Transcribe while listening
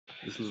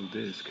this little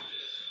disc.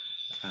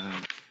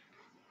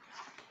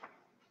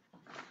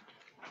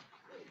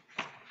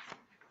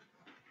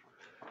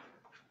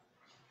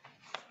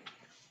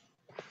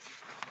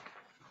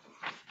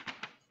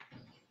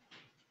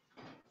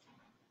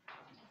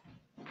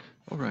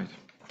 All right,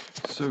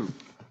 so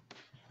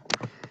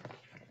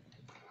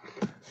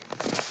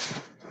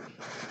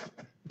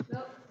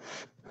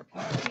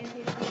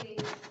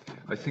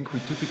I think we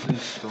typically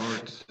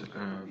start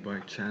by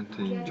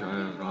chanting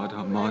Jaya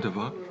Radha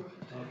Madhava,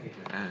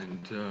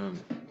 and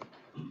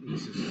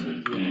this is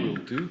what we'll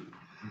do.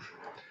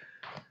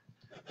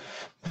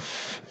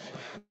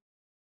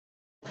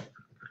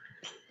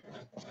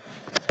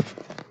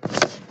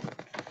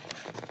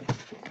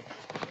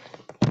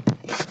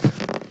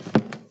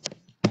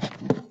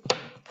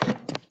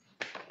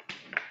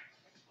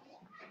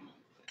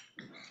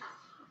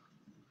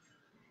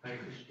 Hare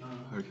Krishna.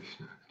 Hare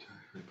Krishna.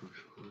 Hare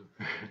Krishna.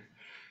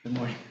 Good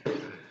morning.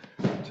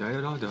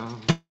 Jaya Radha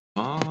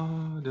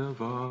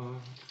Madhava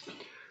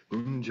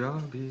Kunja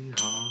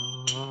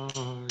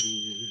Bihari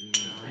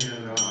Jaya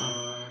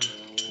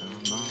Radha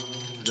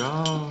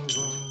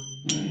Madhava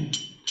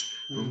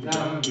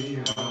Kunja Bihari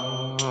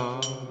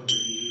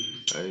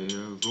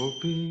Jaya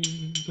Gopi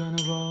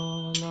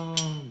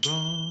Janavalabha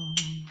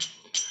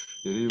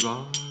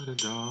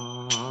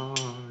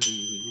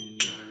Girivardhari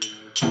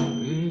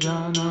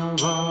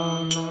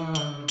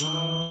Janavalabha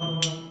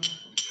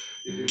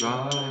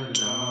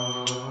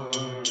Girivardhari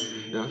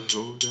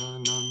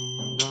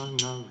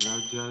Yashodanandana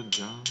Vraja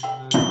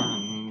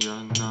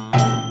Janaranjana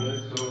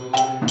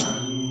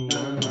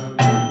Yashodanandana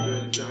Vraja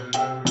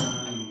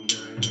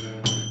Janaranjana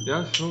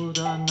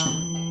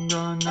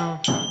Yashodanandana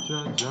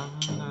Vraja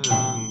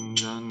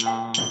Janaranjana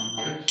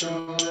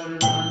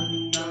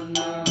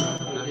Yashodanandana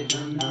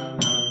Vraja Janaranjana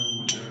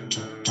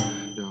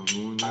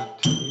Yamuna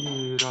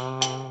Tira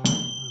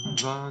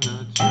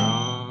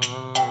Vanachari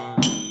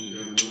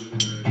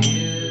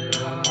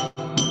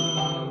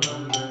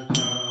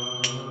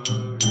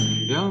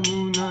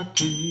Yamuna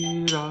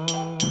Tira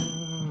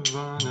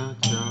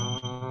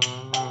Vanachari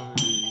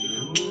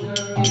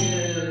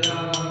Jaya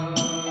Radha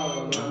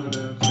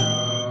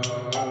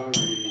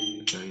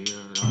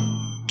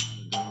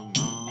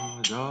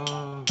Madhava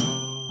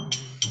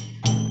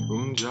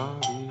Kunja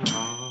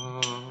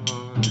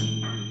Bihari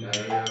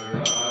Jaya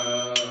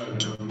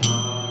Radha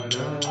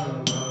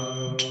Madhava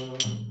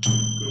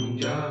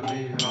Kunja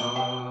Bihari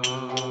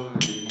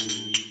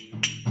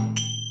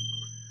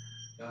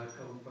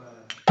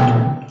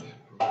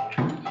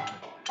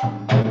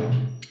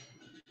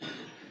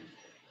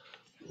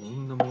Om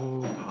Namo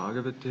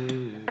Bhagavate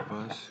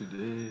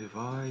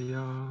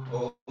Vasudevaya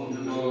Om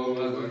Namo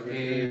Bhagavate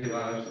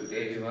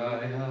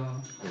Vasudevaya.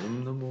 Om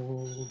Namo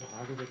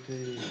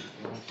Bhagavate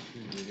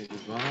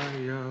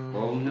Vasudevaya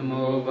Om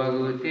Namo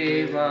Bhagavate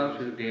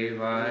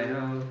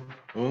Vasudevaya.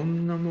 Om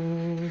Namo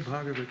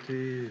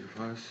Bhagavate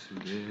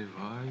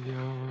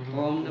Vasudevaya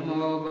Om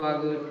Namo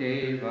Bhagavate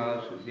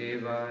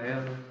Vasudevaya.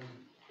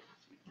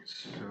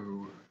 So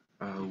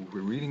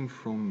we're reading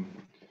from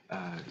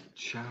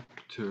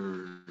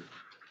chapter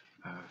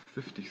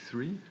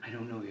 53. I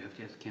don't know, you have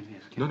to ask Kim.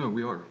 No,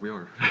 we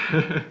are.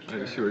 I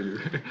assure you.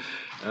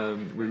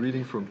 We're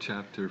reading from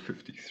chapter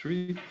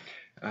 53,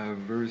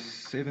 verse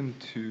 7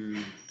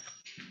 to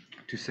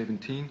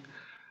 17.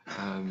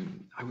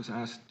 I was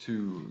asked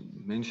to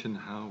mention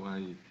how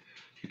I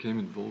became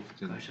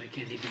involved Gosh, I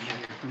can't even hear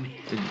you from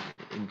here.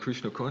 in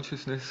Krishna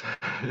consciousness.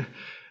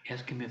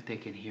 Ask him if they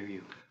can hear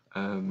you.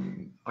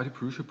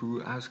 Adipurusha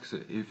Prabhu asks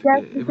if... Yes,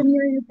 we can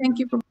hear you. Thank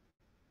you for...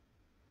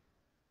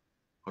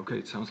 Okay,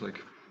 it sounds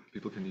like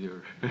people can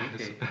hear.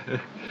 Okay.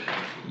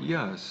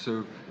 Yeah,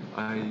 so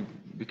I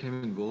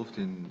became involved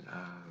in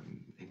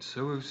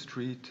Soho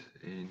Street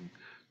in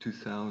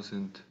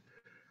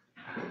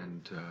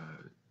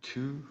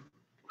 2002.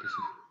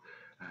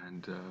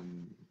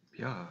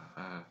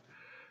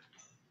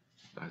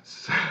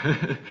 That's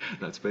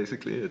that's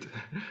basically it.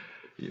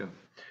 Yeah.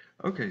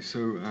 Okay,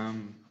 so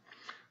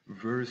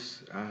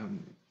verse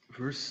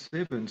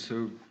 7.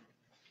 So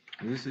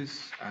this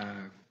is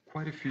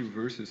quite a few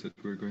verses that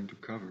we're going to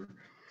cover,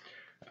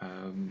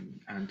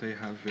 and they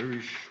have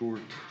very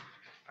short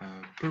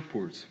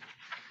purports.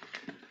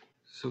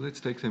 So let's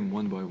take them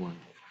one by one.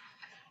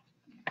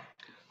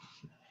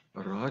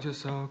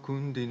 Rajasa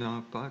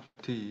Kundina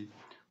Pati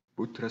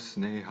Putra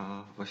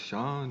Sneha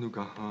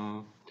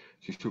Vashanugaha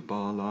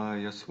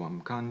Shishupalaya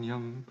Swam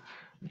Kanyam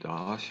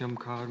Dashyam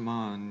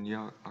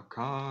Karmanya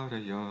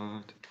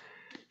Akarayat.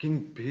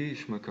 King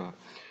Bhishmaka,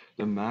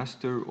 the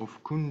master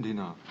of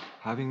Kundina,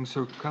 having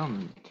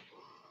succumbed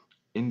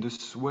in the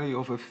sway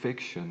of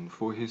affection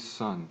for his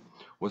son,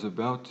 was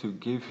about to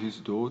give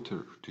his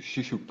daughter to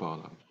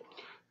Shishupala.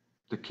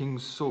 The king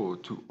saw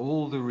to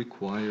all the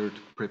required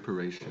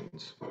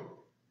preparations.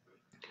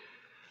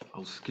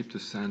 I'll skip the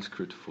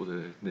Sanskrit for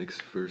the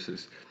next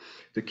verses.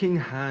 The king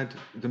had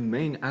the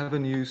main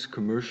avenues,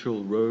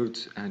 commercial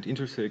roads, and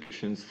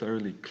intersections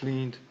thoroughly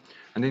cleaned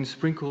and then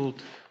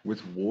sprinkled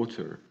with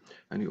water.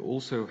 And he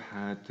also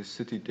had the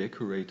city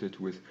decorated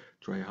with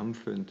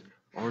triumphant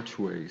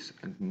archways,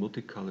 and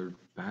multicolored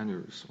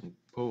banners on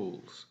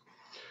poles.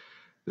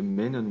 The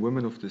men and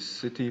women of the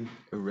city,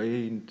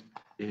 arrayed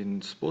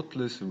in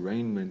spotless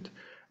raiment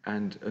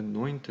and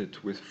anointed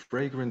with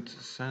fragrant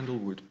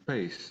sandalwood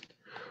paste,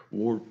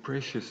 wore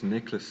precious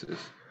necklaces,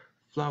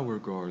 flower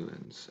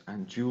garlands,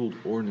 and jeweled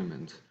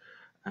ornaments,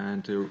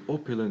 and their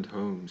opulent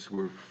homes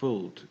were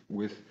filled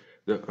with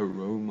the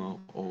aroma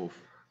of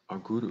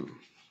aguru.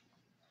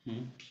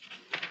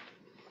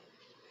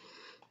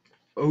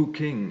 O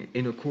king,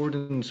 in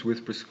accordance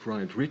with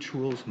prescribed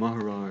rituals,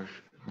 Maharaj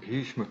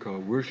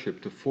Bhishmaka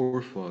worshipped the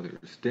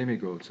forefathers,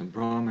 demigods, and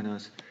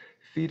brahmanas,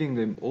 feeding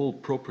them all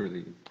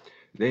properly.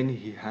 Then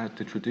he had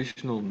the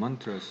traditional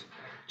mantras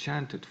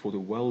chanted for the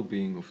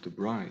well-being of the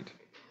bride.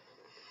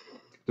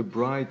 The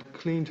bride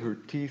cleaned her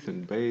teeth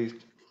and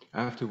bathed,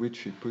 after which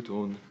she put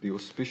on the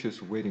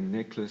auspicious wedding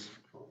necklace.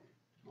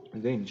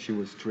 Then she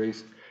was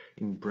dressed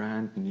in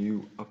brand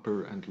new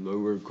upper and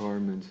lower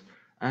garments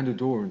and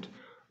adorned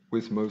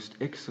with most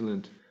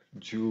excellent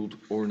jeweled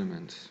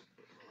ornaments.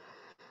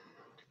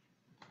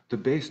 The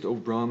best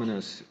of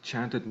Brahmanas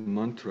chanted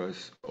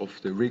mantras of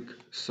the Rig,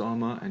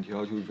 Sama, and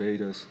Yajur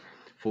Vedas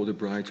for the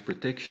bride's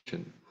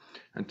protection,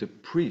 and the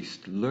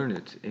priest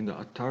learned in the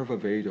Atharva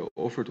Veda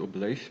offered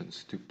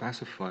oblations to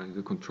pacify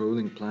the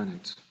controlling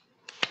planets.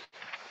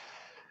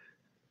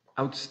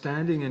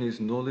 Outstanding in his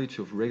knowledge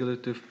of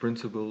regulative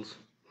principles,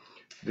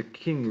 the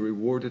king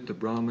rewarded the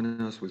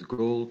Brahmanas with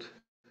gold,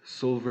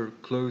 silver,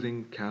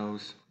 clothing,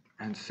 cows,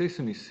 and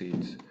sesame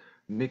seeds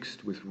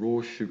mixed with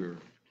raw sugar.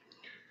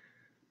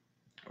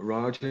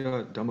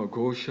 Raja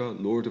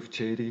Damagosha, lord of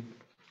Chedi,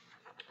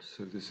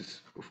 so this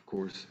is of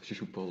course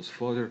Shishupal's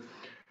father,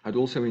 had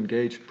also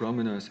engaged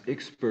Brahmanas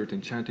expert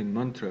in chanting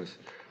mantras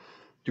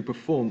to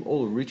perform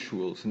all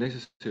rituals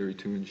necessary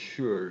to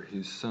ensure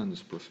his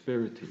son's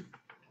prosperity.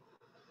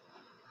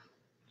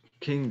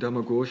 King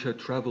Damagosha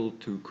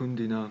traveled to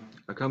Kundina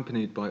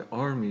accompanied by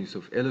armies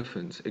of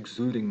elephants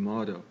exuding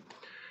Mada,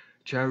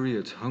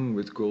 chariots hung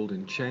with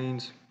golden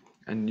chains,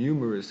 and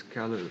numerous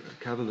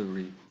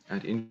cavalry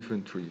and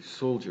infantry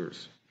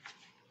soldiers.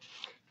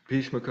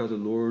 Bhishmaka, the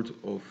lord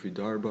of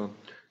Vidarbha,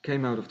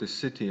 came out of the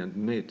city and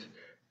met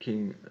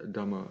King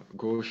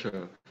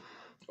Damagosha,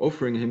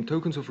 offering him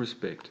tokens of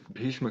respect.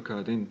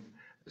 Bhishmaka then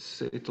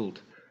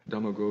settled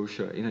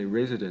Damagosha in a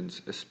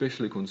residence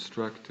especially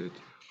constructed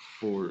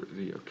for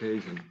the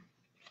occasion.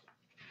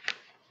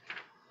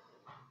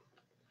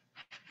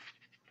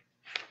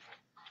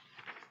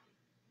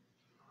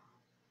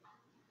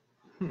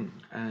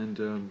 And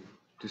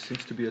there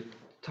seems to be a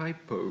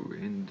typo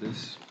in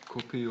this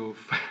copy of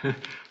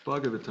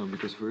Bhagavatam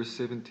because verse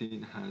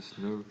 17 has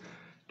no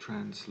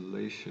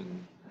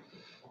translation.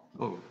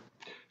 Oh,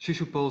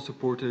 Shishupal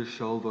supported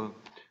Shalva,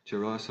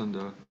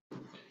 Jarasandha,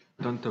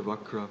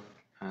 Dantavakra,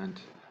 and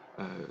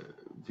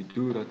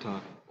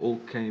Vidurata all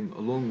came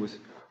along with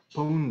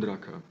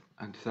Paundraka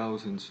and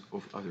thousands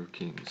of other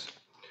kings.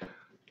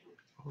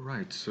 All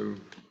right, so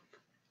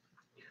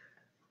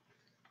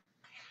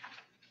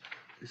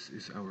this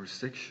is our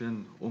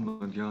section.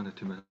 Om Jnana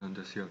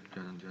Timirandasya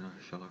Jnana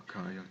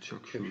Shalakaya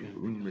Chakshu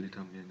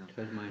Unmilitam Yena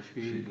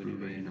Shri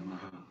Gurave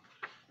Namaha.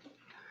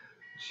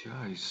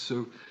 Jai.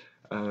 So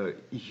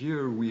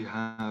here we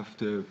have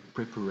the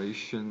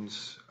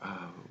preparations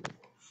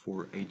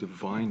for a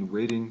divine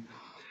wedding.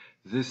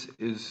 This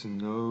is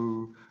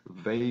no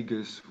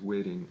Vegas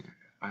wedding,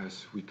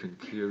 as we can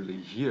clearly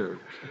hear.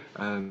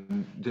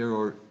 There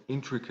are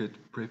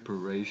intricate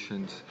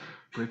preparations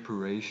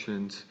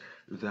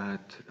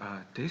that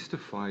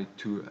testify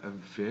to a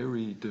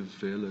very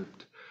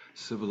developed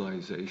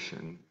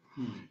civilization.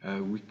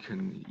 We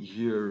can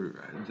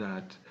hear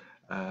that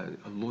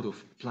a lot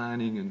of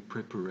planning and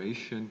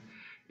preparation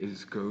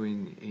is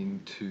going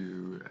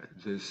into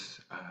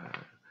this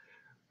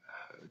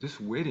this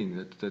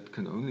wedding that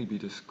can only be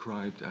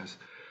described as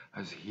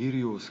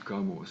Hirios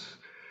Gamos.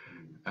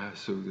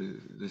 So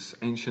this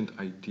ancient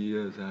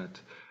idea that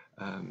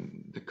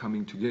the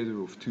coming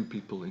together of two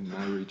people in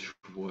marriage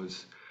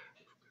was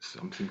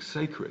something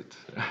sacred,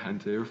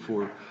 and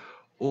therefore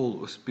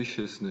all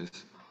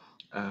auspiciousness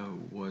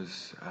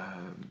was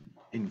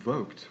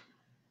invoked.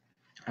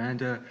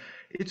 And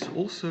it's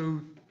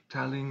also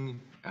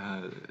telling,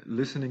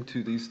 listening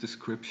to these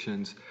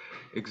descriptions,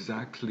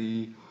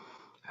 exactly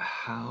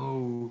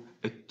how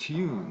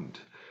attuned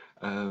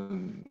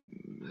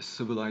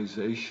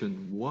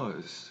civilization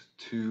was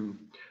to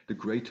the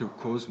greater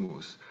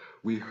cosmos.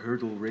 We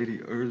heard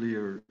already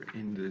earlier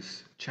in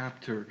this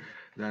chapter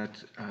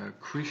that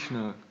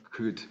Krishna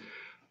could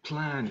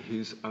plan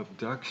his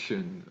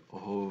abduction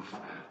of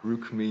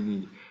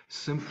Rukmini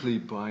simply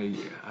by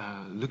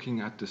looking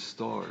at the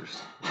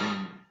stars.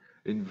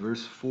 In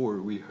verse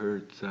 4, we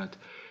heard that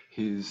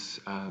his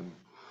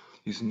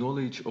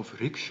knowledge of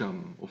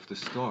Riksham, of the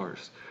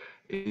stars,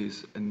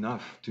 is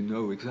enough to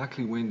know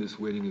exactly when this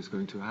wedding is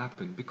going to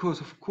happen.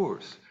 Because, of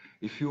course,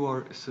 if you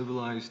are a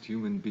civilized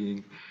human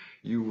being,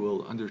 you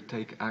will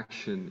undertake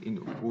action in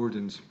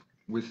accordance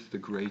with the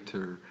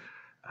greater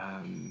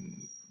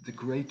the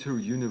greater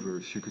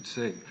universe, you could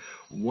say.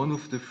 One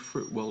of the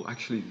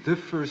actually the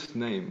first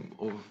name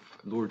of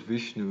Lord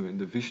Vishnu in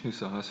the Vishnu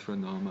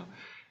Sahasranama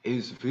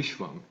is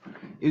Vishwam,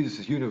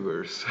 is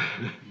universe.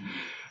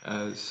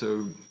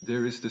 So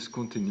there is this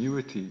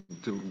continuity.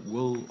 The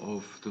will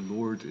of the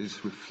Lord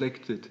is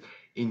reflected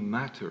in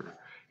matter,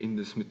 in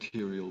this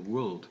material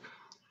world.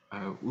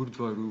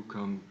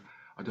 Urdvarukam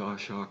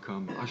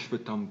Adashakam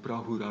Ashvatam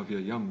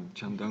Prahuravyayam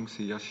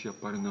Chandangsi Yashya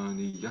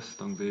Parnani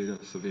Yastang Veda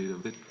Saveda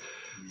Vit.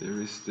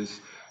 There is this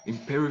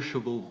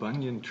imperishable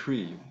banyan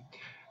tree.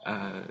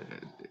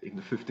 In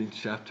the 15th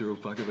chapter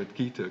of Bhagavad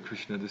Gita,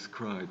 Krishna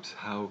describes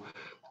how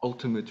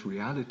ultimate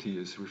reality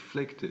is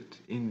reflected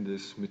in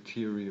this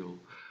material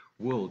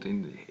world,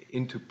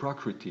 into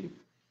Prakriti.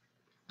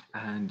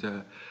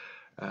 And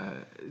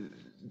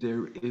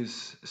there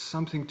is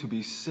something to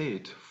be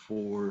said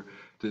for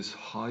this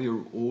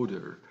higher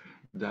order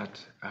that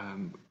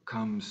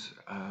comes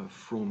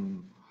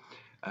from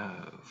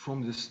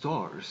the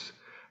stars.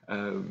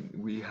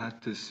 We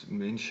had this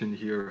mention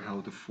here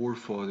how the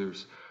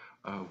forefathers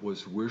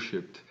was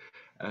worshipped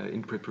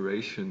in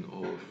preparation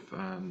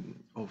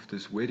of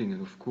this wedding,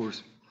 and of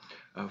course,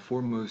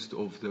 foremost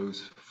of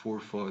those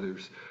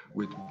forefathers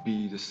would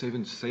be the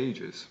 7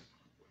 sages.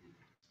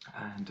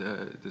 And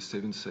the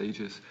 7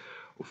 sages,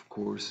 of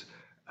course,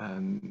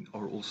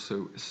 are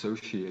also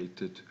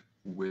associated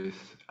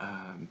with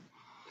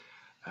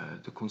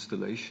the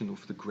constellation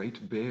of the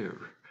Great Bear.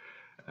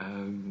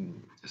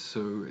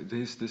 So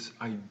there's this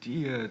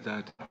idea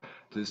that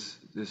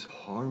this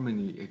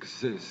harmony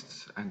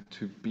exists, and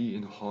to be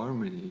in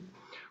harmony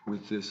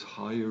with this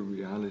higher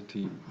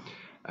reality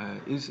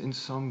is in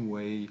some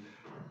way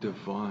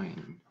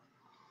divine.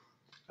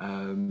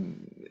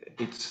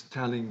 It's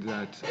telling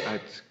that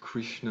at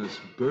Krishna's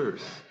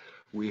birth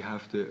we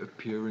have the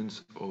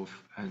appearance of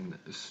an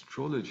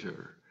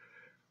astrologer.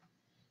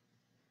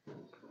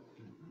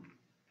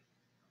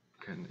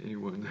 Can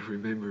anyone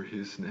remember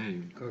his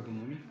name?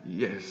 Karnapura?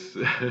 Yes,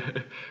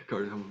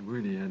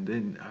 Karnapura. And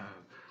then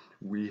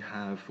we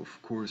have,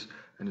 of course,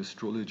 an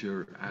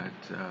astrologer at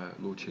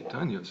Lord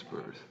Chaitanya's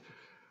birth,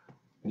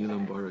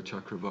 Nilambara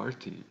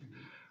Chakravarti.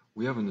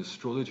 We have an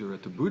astrologer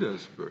at the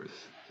Buddha's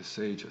birth, the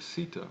sage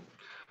Asita.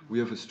 We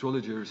have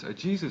astrologers at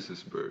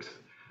Jesus' birth.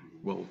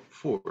 Well,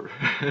 4.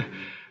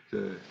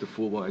 the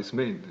 4 wise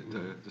men,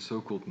 the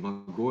so-called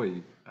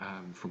Magoi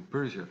from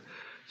Persia.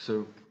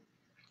 So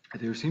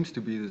there seems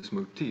to be this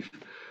motif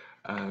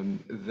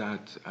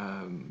that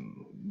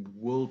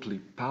worldly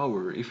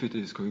power, if it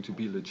is going to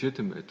be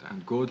legitimate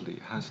and godly,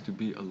 has to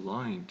be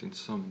aligned in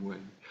some way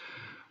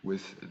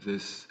with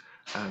this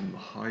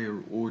higher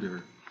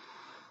order.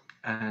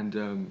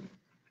 And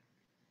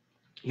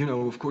you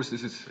know, of course,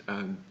 this is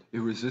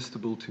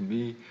irresistible to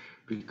me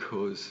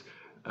because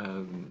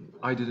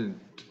I didn't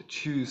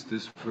choose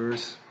this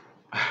verse.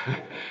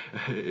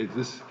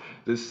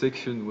 This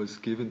section was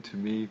given to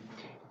me,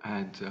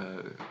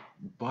 and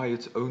by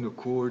its own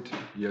accord,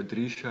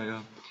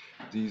 Yadrishaya,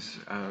 these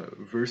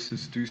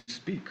verses do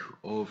speak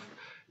of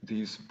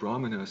these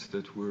brahmanas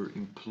that were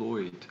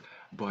employed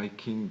by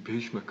King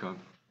Bhishmaka,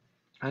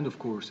 and of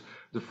course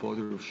the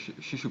father of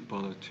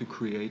Shishupala, to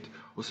create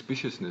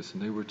auspiciousness,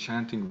 and they were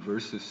chanting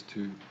verses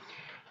to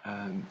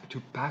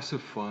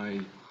pacify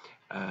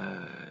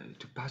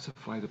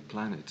the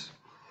planets.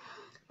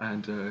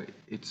 And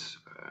it's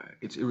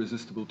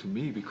irresistible to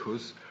me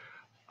because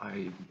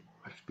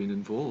I've been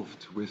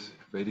involved with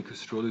Vedic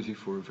astrology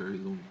for a very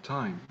long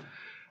time,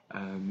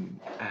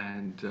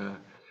 and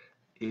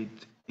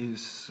it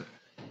is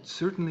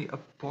certainly a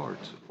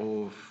part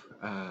of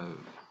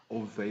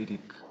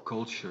Vedic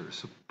culture,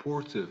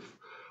 supportive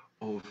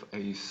of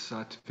a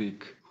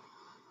sattvic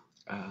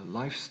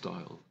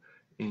lifestyle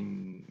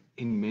in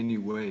many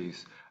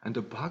ways. And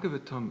the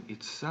Bhagavatam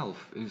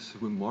itself is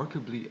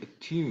remarkably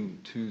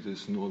attuned to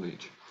this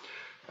knowledge.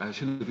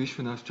 Srila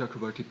Vishwanath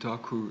Chakravarti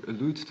Thakur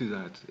alludes to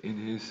that in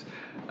his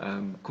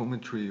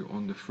commentary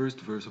on the first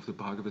verse of the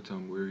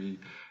Bhagavatam, where he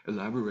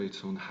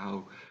elaborates on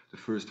how the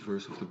first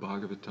verse of the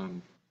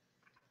Bhagavatam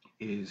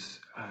is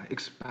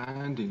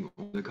expanding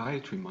on the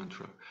Gayatri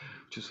mantra,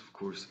 which is of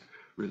course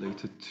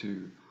related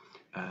to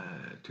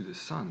the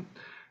sun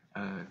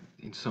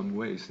in some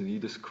ways. And he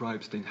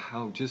describes then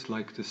how, just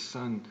like the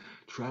sun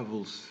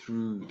travels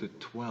through the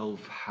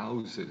 12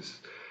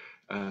 houses,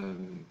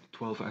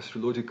 12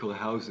 astrological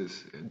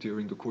houses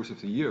during the course of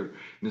the year,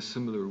 in a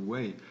similar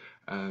way,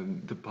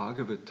 the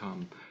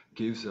Bhagavatam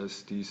gives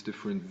us these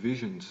different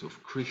visions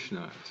of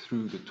Krishna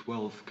through the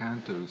 12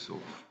 cantos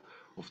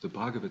of the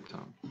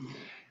Bhagavatam.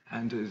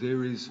 And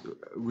there is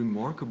a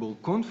remarkable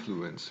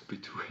confluence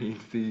between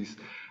these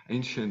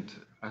ancient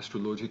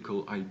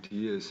astrological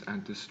ideas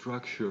and the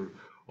structure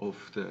of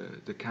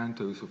the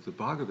cantos of the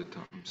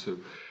Bhagavatam. So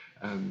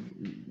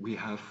we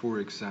have, for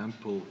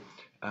example,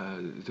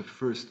 the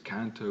first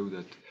canto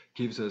that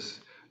gives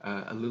us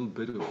a little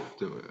bit of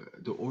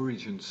the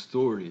origin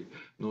story,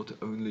 not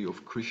only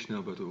of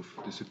Krishna, but of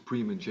the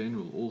Supreme in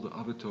general. All the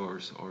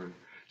avatars are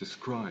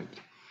described.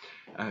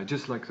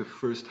 Just like the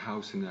first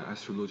house in the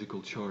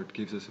astrological chart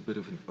gives us a bit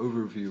of an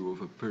overview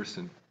of a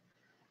person.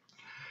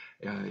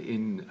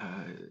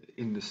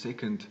 In the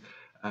second,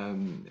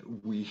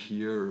 we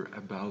hear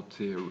about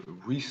their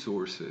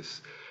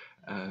resources.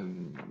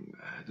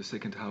 The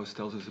second house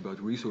tells us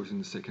about resources. In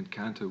the second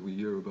canto, we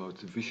hear about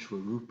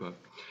Vishwarupa.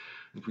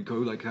 If we go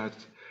like that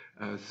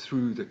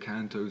through the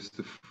cantos,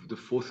 the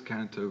fourth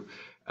canto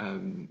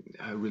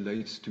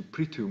relates to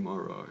Prithu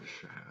Maharaj.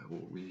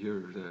 We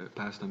hear the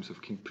pastimes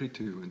of King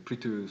Prithu, and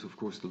Prithu is, of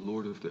course, the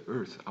Lord of the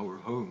earth, our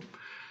home.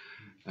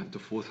 And the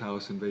fourth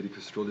house in Vedic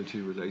astrology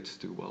relates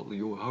to, well,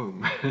 your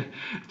home,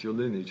 your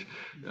lineage.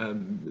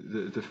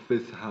 The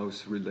fifth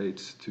house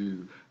relates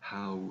to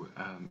how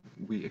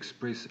we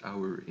express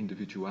our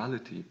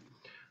individuality.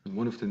 And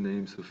one of the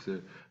names of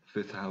the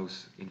fifth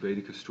house in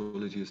Vedic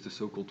astrology is the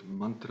so-called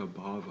Mantra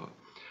Bhava,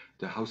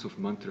 the house of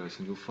mantras.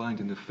 And you'll find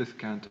in the fifth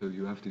canto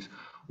you have these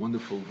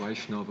wonderful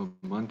Vaishnava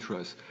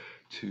mantras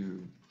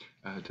to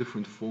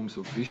different forms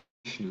of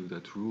Vishnu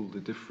that rule the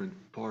different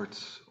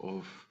parts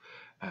of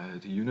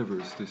the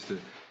universe. There's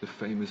the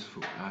famous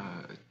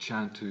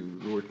chant to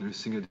Lord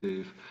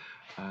Nrsingadev,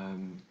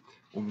 Om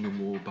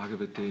Namo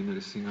Bhagavate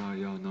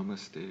Nrsinghaya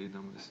Namaste,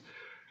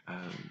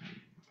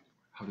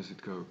 how does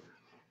it go?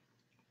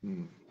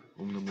 Om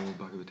Namo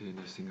Bhagavate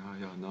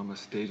Nrsinghaya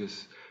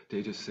Namaste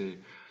Tejase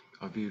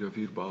Avir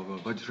Bhava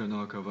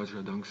Vajranaka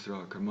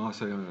Vajradangstra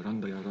Karmasaya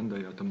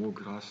Randaya Tamo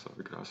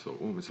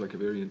Grasa Om. It's like a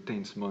very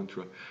intense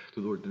mantra to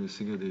Lord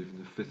Nrsingadev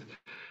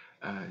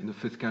in the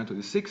fifth canto.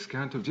 The sixth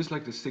canto, just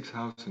like the sixth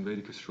house in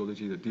Vedic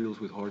astrology that deals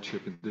with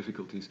hardship and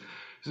difficulties,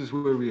 this is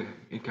where we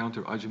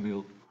encounter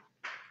Ajamil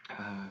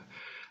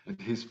and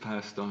his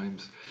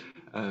pastimes.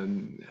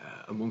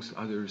 Amongst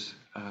others,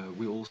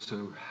 we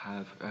also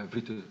have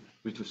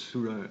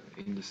Vritrasura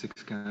in the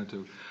sixth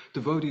canto,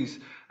 devotees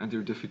and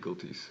their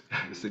difficulties,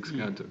 the sixth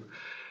canto,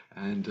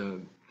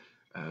 and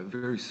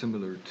very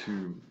similar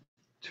to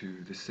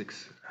the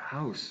sixth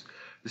house.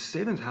 The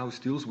seventh house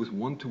deals with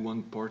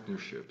one-to-one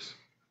partnerships.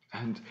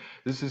 And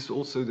this is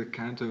also the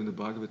canto in the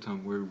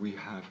Bhagavatam where we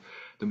have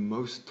the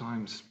most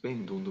time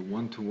spent on the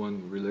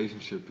one-to-one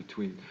relationship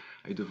between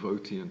a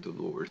devotee and the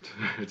Lord.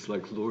 It's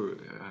like Lord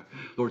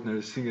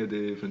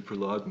Nrsingadev and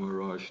Prahlad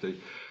Maharaj.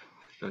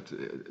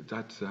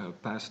 That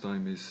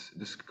pastime is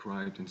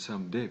described in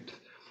some depth.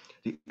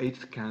 The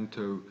eighth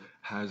canto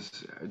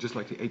has, just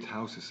like the eighth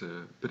house, is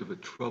a bit of a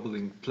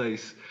troubling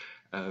place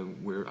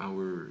where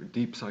our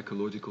deep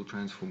psychological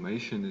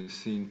transformation is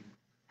seen.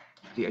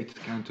 The eighth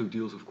canto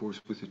deals, of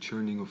course, with the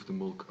churning of the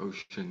milk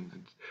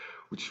ocean,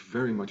 which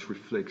very much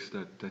reflects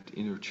that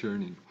inner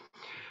churning.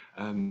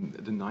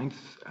 The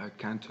ninth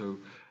canto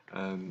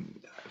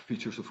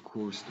features, of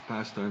course, the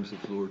pastimes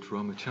of Lord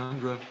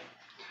Ramachandra,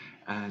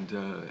 and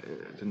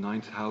the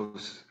ninth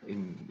house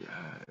in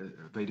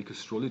Vedic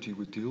astrology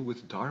would deal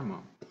with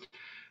Dharma.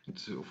 And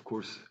so, of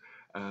course,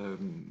 our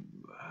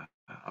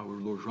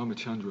Lord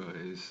Ramachandra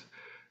is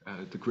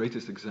the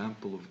greatest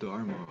example of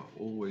Dharma,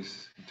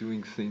 always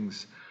doing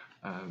things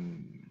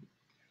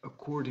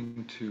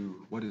according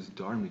to what is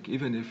dharmic,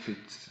 even if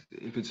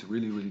it's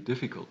really, really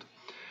difficult.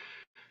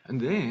 And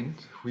then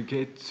we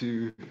get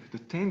to the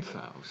 10th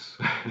house,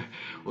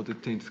 or the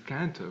 10th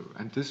canto,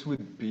 and this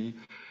would be,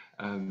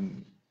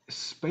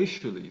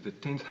 spatially, the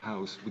 10th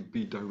house would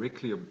be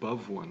directly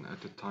above one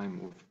at the time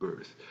of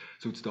birth.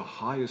 So it's the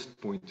highest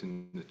point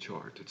in the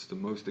chart, it's the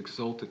most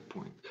exalted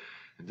point.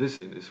 And this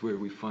is where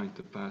we find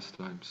the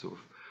pastimes of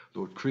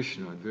Lord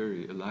Krishna,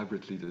 very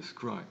elaborately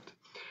described.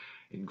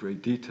 In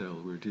great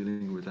detail, we're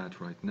dealing with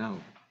that right now.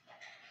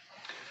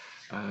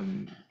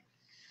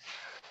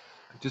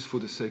 Just for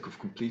the sake of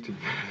completing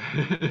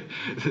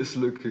this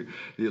look, the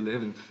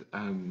 11th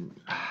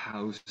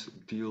house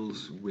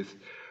deals with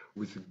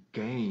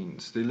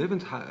gains. The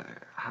 11th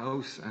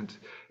house and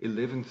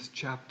 11th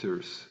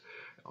chapters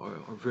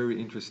are very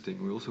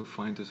interesting. We also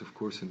find this, of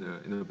course, in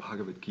the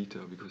Bhagavad Gita,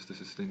 because this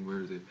is then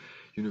where the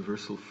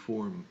universal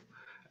form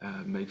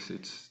makes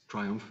its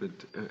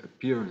triumphant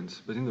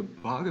appearance. But in the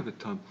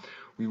Bhagavatam,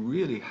 we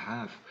really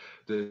have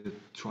the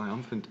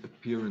triumphant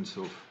appearance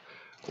of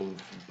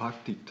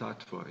Bhakti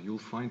Tattva. You'll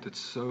find that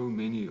so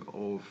many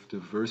of the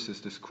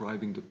verses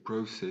describing the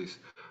process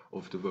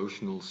of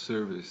devotional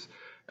service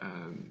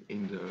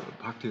in the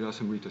Bhakti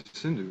Rasamrita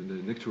Sindhu, in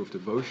the Nectar of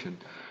Devotion,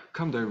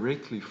 come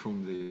directly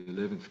from the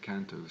 11th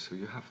canto. So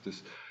you have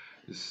this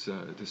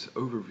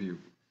overview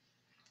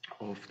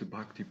of the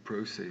Bhakti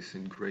process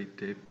in great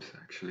depth,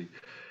 actually,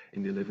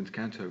 in the 11th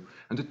canto.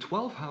 And the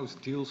 12th house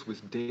deals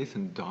with death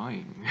and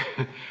dying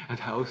and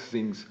how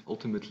things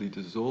ultimately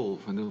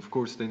dissolve. And then, of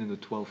course, then in the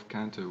 12th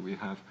canto, we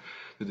have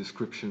the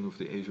description of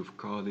the age of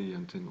Kali,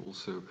 and then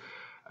also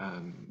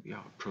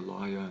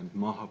Pralaya and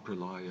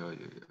Mahapralaya,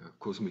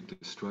 cosmic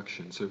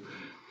destruction. So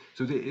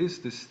there is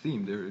this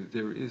theme,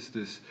 there is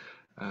this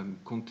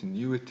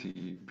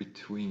continuity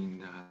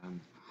between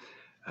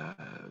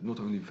not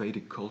only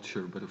Vedic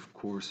culture, but of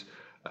course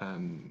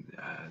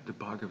the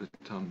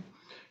Bhagavatam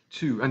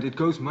too. And it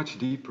goes much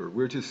deeper.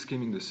 We're just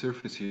skimming the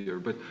surface here,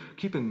 but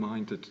keep in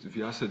mind that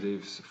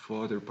Vyasadev's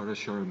father,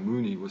 Parashara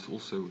Muni, was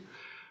also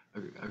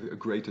a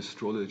great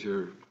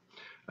astrologer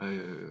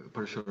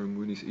Parashara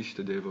Muni's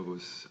Ishtadeva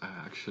was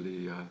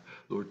actually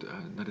Lord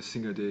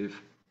Narasimhadev,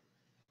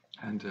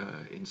 and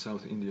in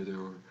South India there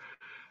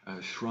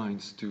are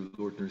shrines to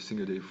Lord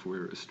Narasimhadev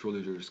where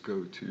astrologers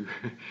go to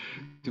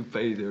to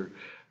pay their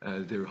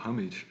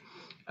homage.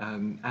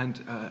 And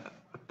a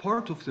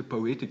part of the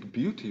poetic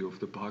beauty of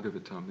the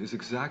Bhagavatam is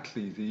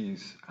exactly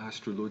these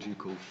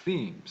astrological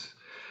themes,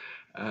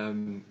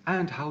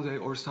 and how they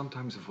are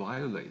sometimes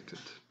violated,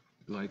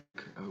 like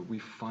we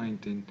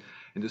find in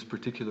this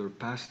particular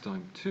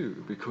pastime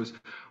too, because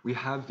we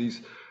have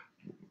these.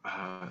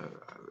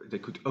 They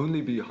could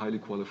only be highly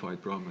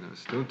qualified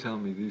brahmanas. Don't tell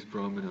me these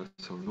brahmanas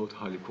are not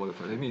highly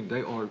qualified. I mean,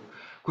 they are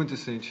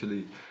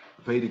quintessentially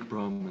Vedic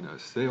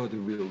brahmanas. They are the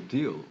real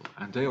deal,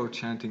 and they are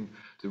chanting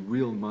the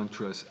real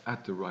mantras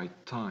at the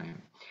right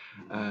time.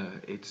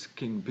 It's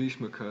King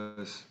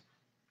Bhishmaka's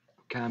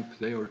camp,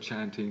 they are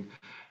chanting.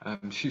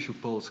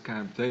 Shishupal's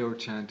camp, they are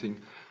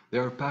chanting. They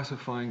are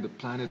pacifying the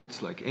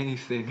planets like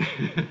anything.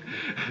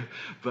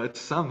 But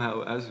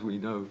somehow, as we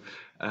know,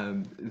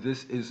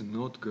 this is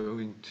not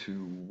going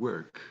to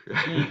work.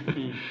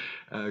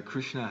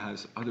 Krishna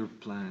has other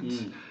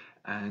plans,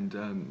 and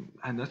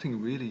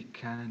nothing really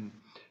can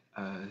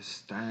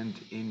stand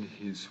in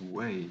his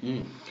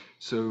way.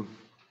 So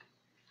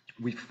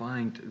we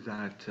find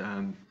that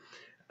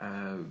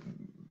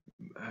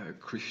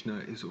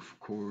Krishna is, of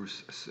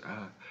course,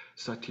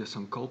 Satya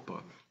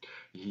Sankalpa.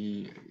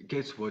 He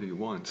gets what he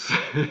wants.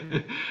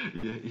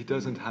 He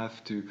doesn't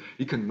have to,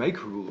 he can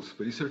make rules,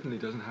 but he certainly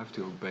doesn't have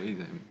to obey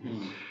them.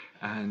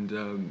 And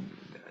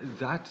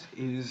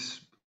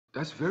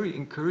that's very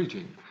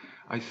encouraging,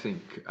 I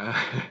think,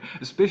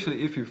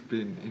 especially if you've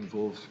been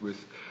involved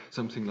with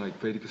something like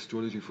Vedic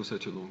astrology for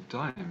such a long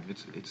time.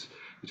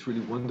 It's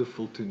really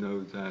wonderful to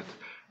know that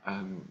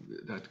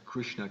that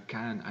Krishna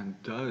can and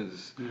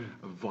does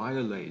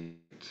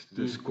violate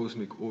this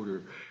cosmic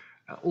order.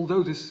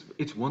 Although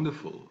it's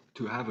wonderful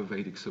to have a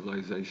Vedic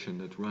civilization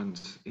that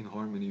runs in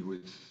harmony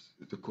with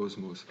the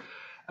cosmos,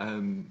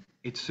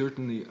 it's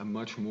certainly a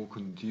much more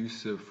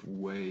conducive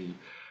way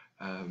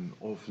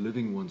of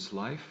living one's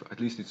life. At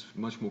least it's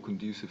much more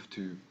conducive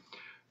to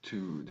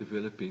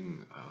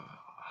developing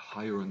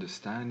higher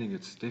understanding.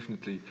 It's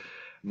definitely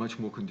much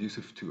more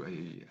conducive to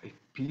a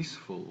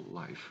peaceful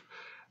life.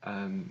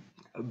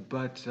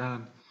 But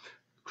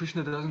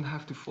Krishna doesn't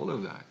have to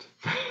follow that.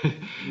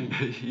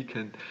 He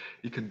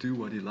can do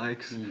what he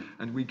likes,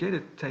 and we get a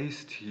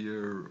taste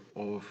here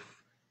of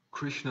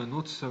Krishna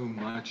not so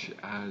much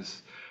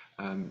as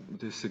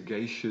the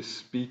sagacious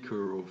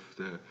speaker of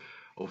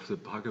the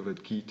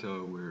Bhagavad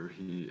Gita, where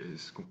he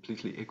is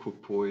completely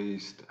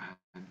equipoised,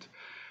 and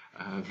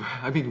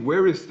I mean,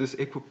 where is this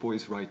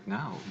equipoise right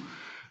now?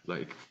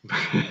 Like,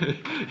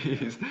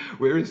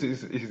 where is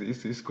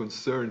his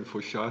concern for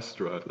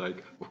Shastra?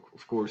 Like,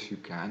 of course, you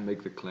can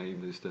make the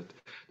claim, there's that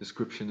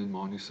description in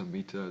Manu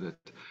Samhita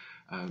that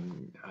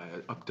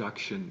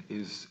abduction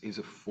is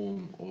a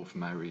form of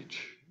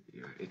marriage.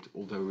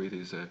 Although it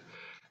is it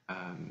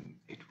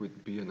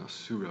would be an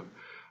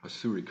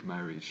Asuric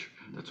marriage.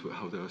 That's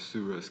how the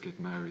Asuras get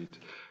married.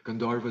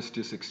 Gandharvas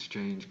just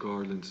exchange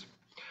garlands.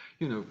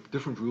 You know,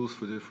 different rules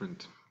for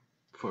different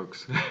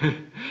folks.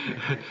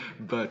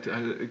 But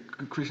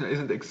Krishna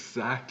isn't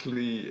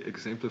exactly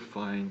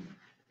exemplifying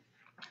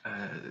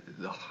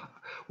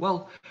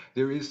well,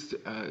 there is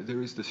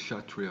the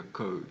Kshatriya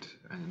code,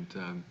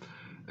 and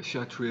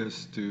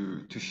Kshatriyas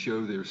to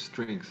show their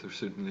strength are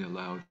certainly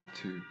allowed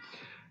to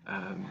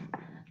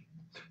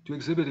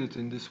exhibit it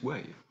in this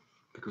way,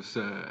 because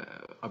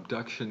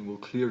abduction will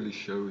clearly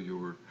show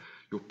your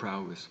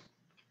prowess.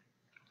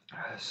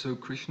 So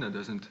Krishna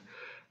doesn't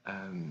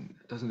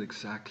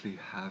exactly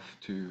have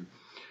to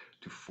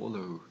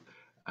follow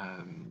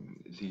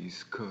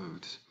these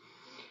codes.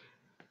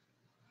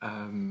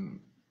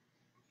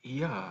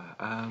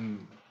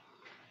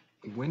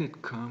 When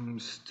it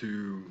comes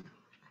to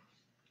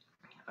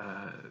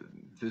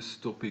this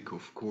topic,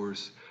 of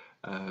course,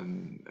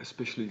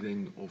 especially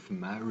then of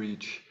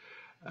marriage,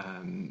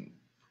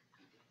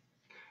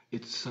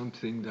 it's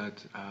something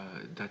that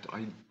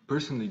I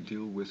personally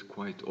deal with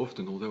quite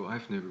often, although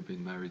I've never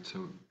been married,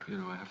 so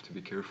I have to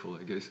be careful,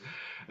 I guess,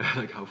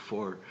 like how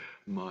far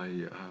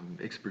my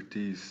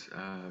expertise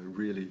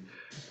really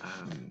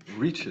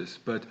reaches.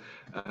 But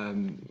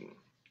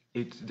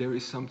there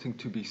is something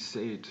to be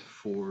said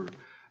for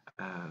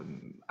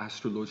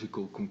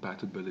astrological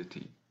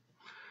compatibility.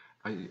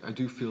 I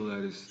do feel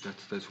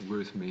that's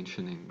worth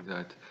mentioning,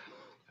 that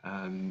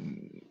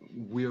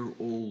we're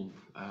all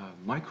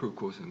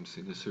microcosms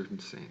in a certain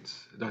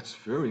sense. That's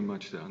very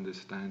much the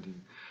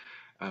understanding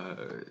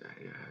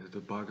the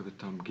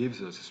Bhagavatam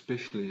gives us,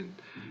 especially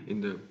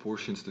in the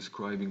portions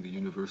describing the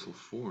universal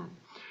form,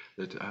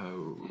 that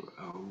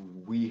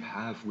we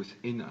have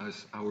within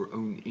us our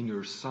own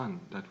inner sun,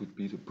 that would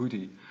be the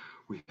buddhi.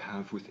 We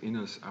have within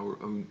us our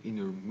own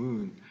inner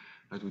moon,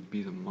 that would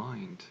be the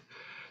mind.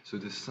 So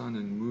the sun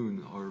and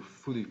moon are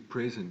fully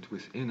present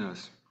within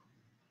us,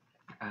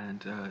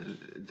 and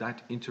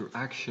that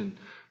interaction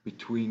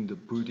between the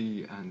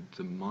buddhi and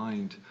the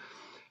mind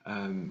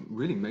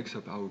really makes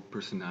up our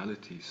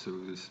personality. So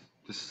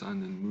the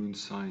sun and moon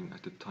sign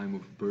at the time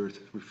of birth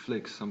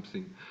reflects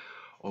something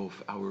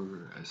of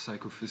our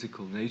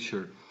psychophysical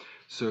nature.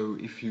 So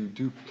if you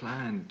do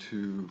plan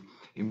to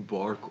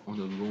embark on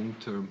a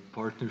long-term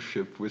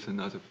partnership with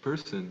another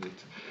person,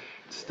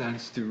 it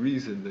stands to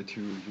reason that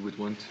you would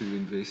want to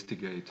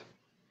investigate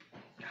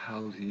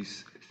how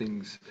these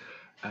things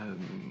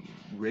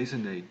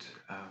resonate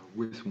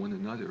with one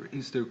another.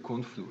 Is there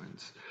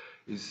confluence?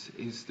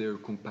 Is there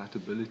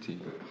compatibility?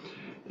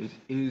 It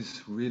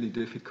is really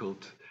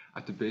difficult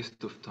at the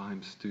best of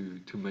times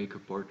to make a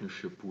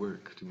partnership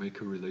work, to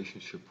make a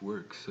relationship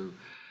work. So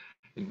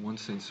in one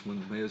sense,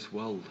 one may as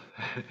well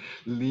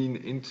lean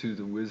into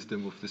the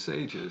wisdom of the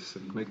sages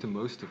and make the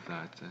most of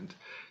that and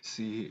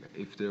see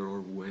if there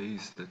are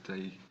ways that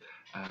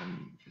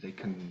they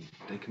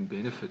can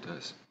benefit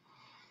us.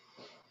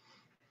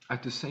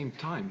 At the same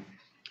time,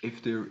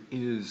 if there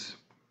is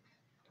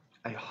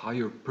a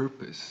higher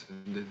purpose,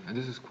 and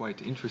this is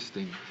quite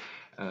interesting,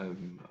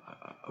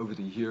 over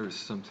the years,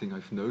 something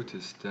I've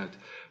noticed that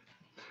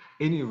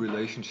any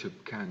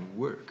relationship can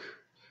work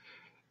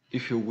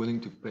if you're willing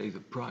to pay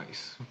the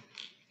price,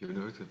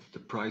 the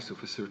price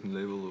of a certain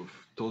level of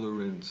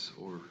tolerance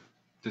or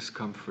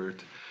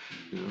discomfort.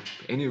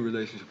 Any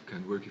relationship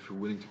can work if you're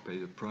willing to pay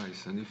the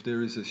price. And if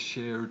there is a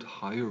shared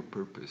higher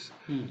purpose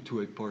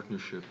to a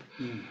partnership,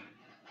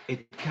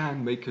 it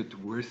can make it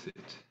worth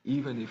it,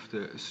 even if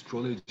the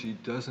astrology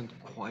doesn't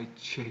quite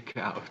check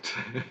out.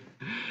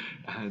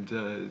 And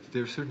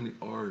there certainly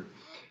are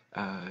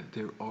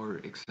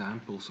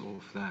examples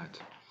of that.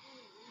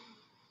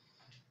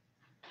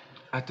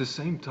 At the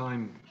same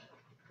time,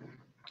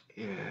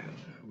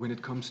 when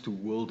it comes to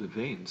world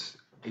events,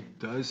 it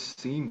does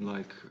seem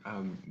like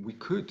we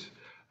could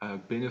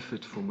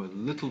benefit from a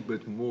little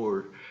bit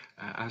more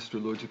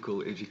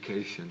astrological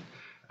education.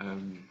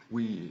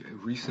 We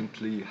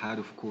recently had,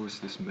 of course,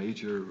 this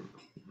major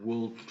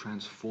world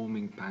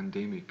transforming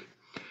pandemic,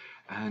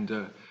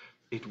 and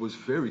it was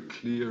very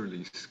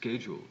clearly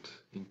scheduled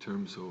in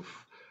terms of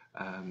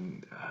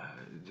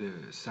the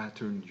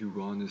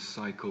Saturn-Uranus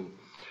cycle.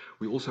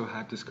 We also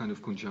had this kind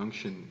of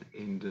conjunction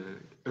in the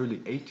early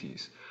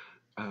 80s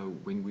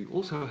when we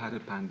also had a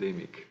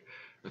pandemic.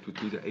 That would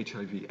be the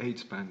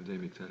HIV/AIDS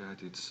pandemic that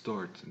had its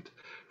start. And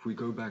if we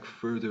go back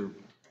further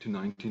to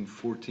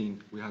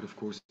 1914, we had, of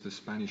course, the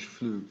Spanish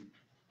flu.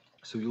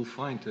 So you'll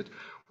find that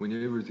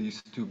whenever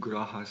these two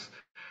grahas,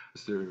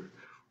 as they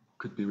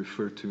could be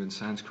referred to in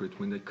Sanskrit,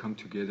 when they come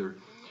together,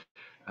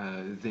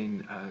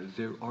 then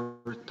there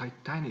are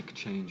titanic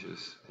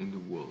changes in the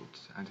world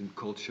and in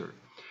culture.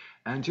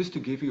 And just to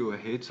give you a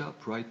heads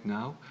up right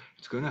now,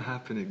 it's going to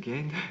happen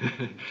again,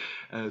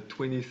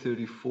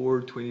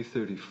 2034,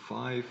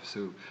 2035.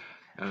 So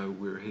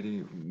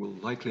we'll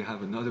likely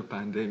have another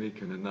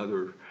pandemic and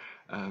another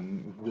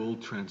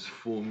world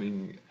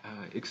transforming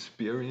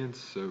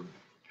experience. So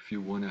if you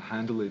want to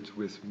handle it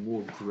with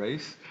more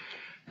grace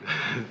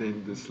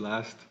than this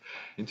last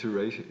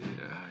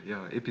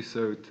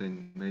episode,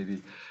 then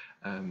maybe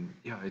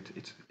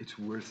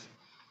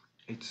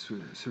it's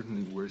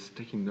certainly worth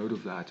taking note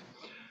of that.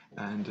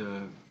 And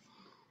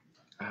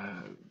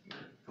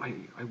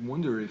I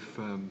wonder if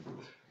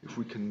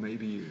we can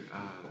maybe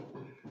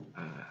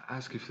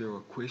ask if there are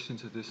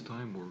questions at this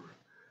time, or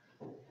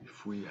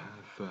if we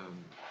have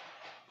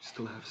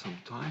still have some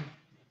time.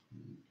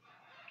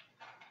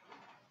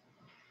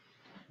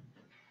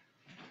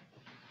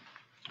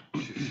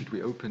 Should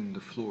we open the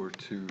floor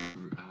to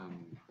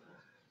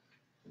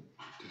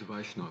the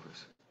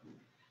Vaishnavas?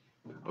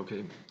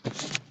 Okay.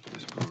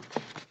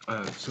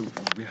 So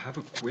we have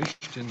a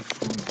question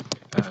from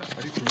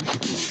Hare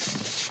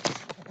Krishna.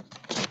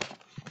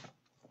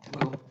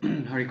 Well,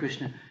 Hare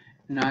Krishna,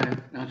 not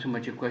so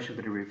much a question,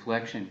 but a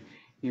reflection.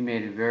 You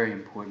made a very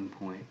important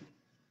point.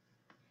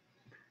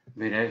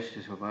 Vedanta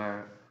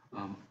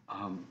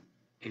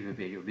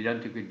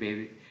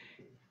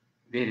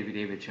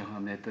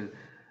that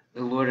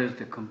the Lord is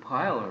the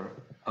compiler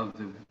of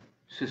the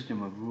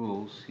system of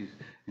rules. He's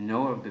the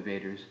knower of the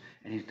Vedas,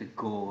 and he's the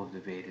goal of the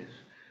Vedas.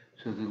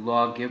 So the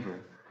lawgiver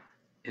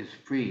is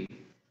free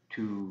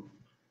to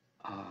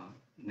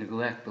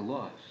neglect the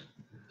laws,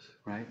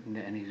 right?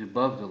 And he's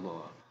above the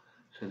law.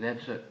 So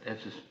that's a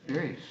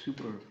very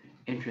super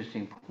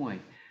interesting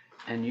point.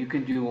 And you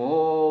can do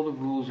all the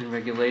rules and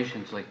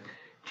regulations, like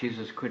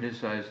Jesus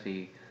criticized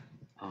the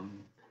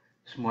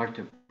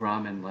smarta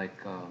Brahmin,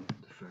 like the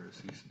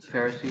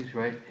Pharisees,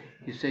 right?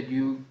 He said,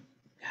 you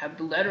have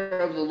the letter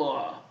of the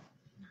law,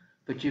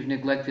 but you've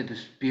neglected the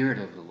spirit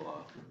of the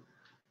law.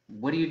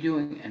 What are you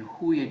doing, and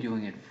who are you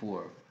doing it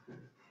for?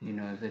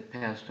 That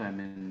pastime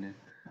in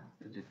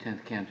the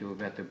 10th canto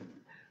about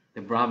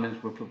the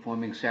Brahmins were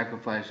performing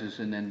sacrifices,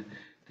 and then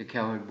the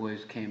cowherd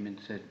boys came and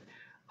said,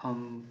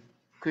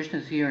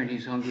 Krishna's here and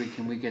he's hungry,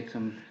 can we get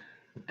some?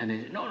 And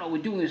they said, no,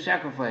 we're doing a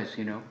sacrifice,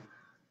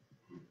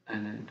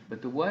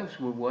 but the wives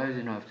were wise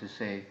enough to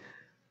say,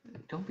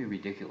 don't be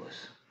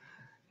ridiculous.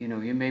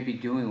 You may be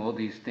doing all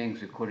these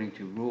things according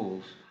to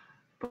rules,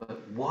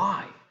 but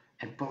why?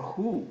 And for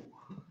who?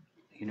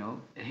 you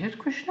know, and here's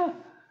Krishna.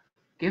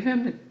 Give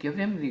him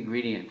the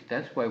ingredients.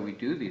 That's why we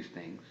do these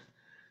things.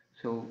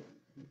 So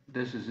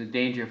this is a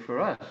danger for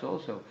us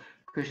also.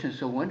 Krishna is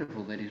so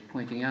wonderful that he's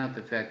pointing out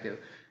the fact that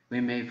we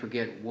may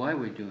forget why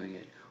we're doing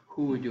it,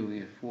 who we're doing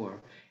it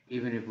for,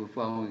 even if we're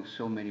following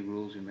so many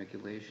rules and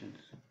regulations.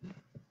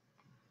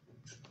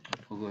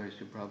 Oh, glory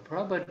to Prabhupada.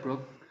 Prabhupada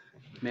broke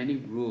many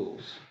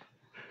rules.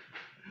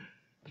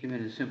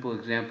 Even a simple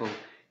example,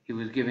 he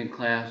was giving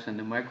class and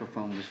the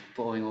microphone was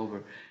falling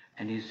over,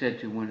 and he said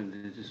to one of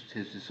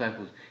his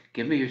disciples,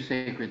 "Give me your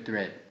sacred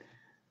thread."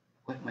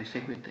 What, my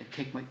sacred thread?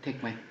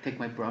 Take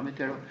my Brahmin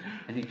thread?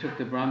 And he took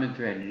the Brahmin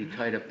thread and he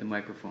tied up the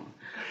microphone.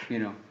 You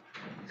know,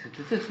 he said,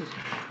 "This is,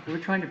 we're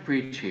trying to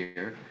preach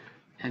here,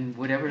 and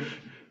whatever,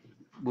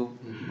 well,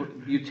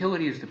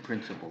 utility is the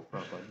principle,"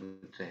 Prabhupada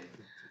would say.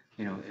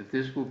 You know, if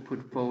this will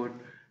put forward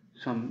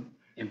some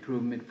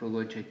improvement for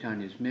Lord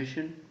Chaitanya's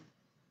mission,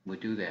 we'll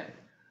do that.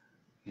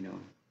 You know,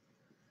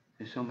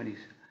 there's so many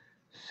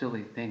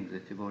silly things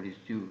that devotees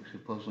do,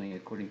 supposedly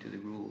according to the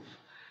rules.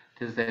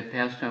 There's that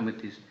pastime with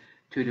these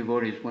two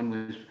devotees. One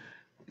was,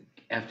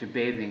 after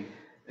bathing,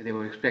 they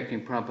were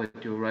expecting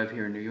Prabhupada to arrive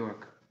here in New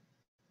York.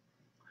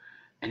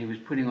 And he was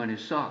putting on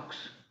his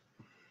socks.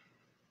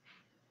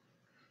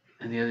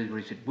 And the other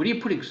devotee said, "What are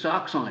you putting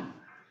socks on?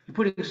 You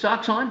putting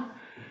socks on?"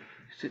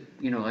 He said,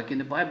 you know, like in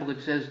the Bible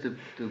it says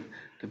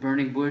the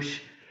burning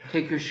bush,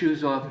 take your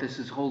shoes off, this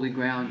is holy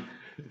ground.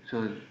 So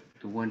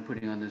the one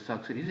putting on the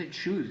socks said, he said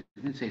shoes,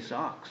 he didn't say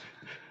socks.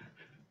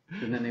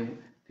 So then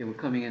they were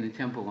coming in the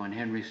temple on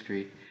Henry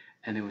Street,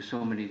 and there were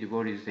so many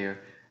devotees there,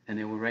 and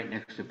they were right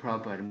next to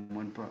Prabhupada, and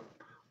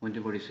one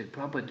devotee said,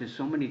 "Prabhupada, there's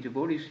so many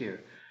devotees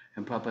here."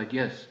 And Prabhupada,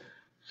 "Yes,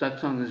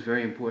 satsang is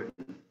very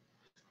important."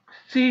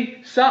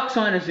 See, socks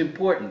on is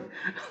important.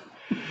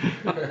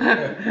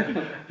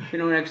 We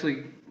don't actually,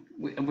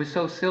 we're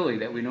so silly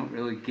that we don't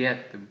really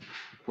get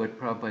what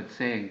Prabhupada's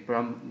saying.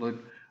 Lord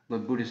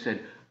Buddha said,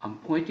 "I'm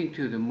pointing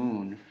to the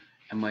moon,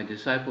 and my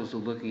disciples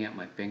are looking at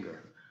my finger."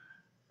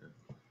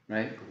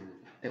 Right?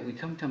 That we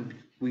sometimes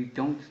we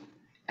don't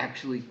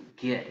actually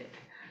get it.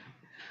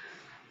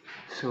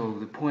 So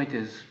the point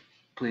is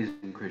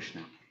pleasing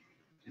Krishna.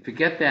 If you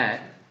get that,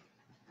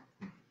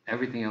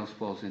 everything else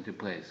falls into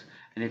place.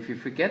 And if you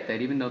forget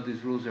that, even though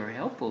these rules are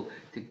helpful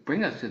to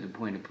bring us to the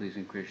point of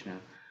pleasing Krishna,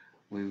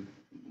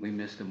 we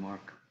miss the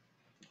mark.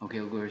 Okay,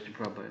 glories to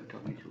Prabhupada. I'm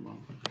talking too long.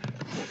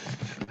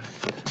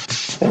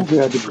 Thank you,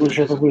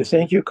 Adipusha Prabhu.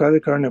 Thank you, Kavi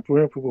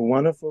Karnapura Prabhu.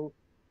 Wonderful,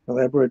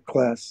 elaborate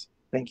class.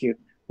 Thank you.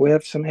 We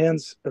have some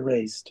hands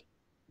raised.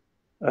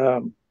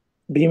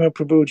 Bhima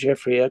Prabhu,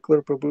 Jeffrey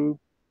Eckler Prabhu.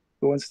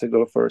 Who wants to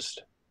go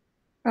first?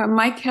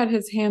 Mike had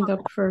his hand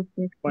up first.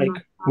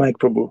 Mike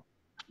Prabhu.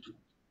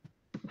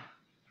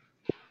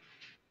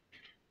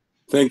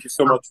 Thank you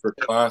so much for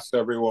class,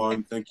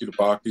 everyone. Thank you to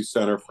Bhakti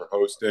Center for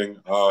hosting.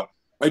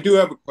 I do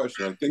have a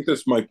question. I think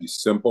this might be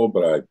simple,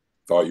 but I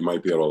thought you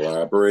might be able to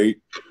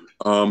elaborate.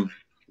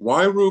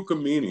 Why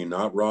Rukamini,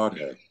 not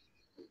Radhe?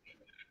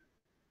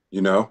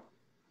 You know?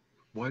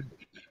 Why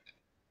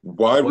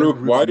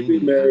did he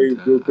marry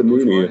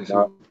Rukamini and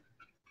not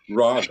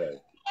Radhe?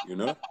 You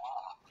know?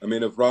 I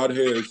mean, if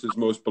Radhe is his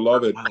most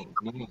beloved...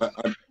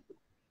 Nice.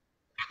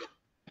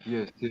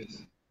 Yes.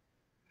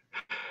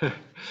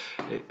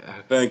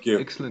 Thank you.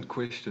 Excellent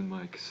question,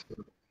 Mike. So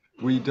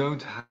we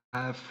don't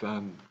have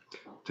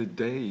the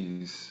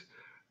days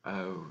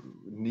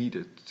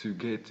needed to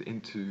get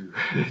into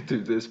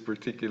to this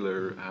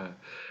particular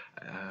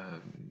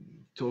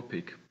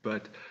topic,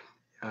 but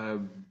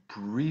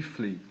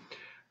briefly,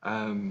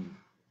 and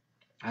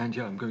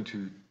yeah, I'm going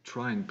to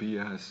try and be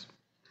as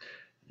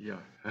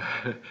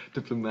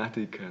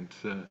diplomatic and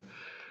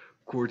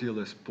cordial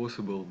as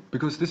possible,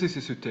 because this is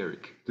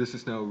esoteric. This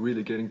is now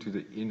really getting to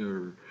the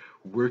inner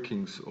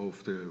workings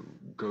of the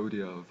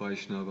Gaudiya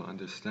Vaishnava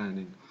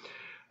understanding.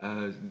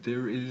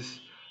 There is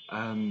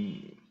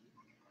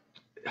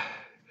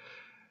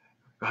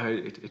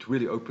it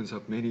really opens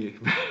up many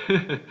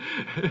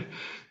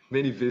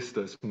many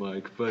vistas,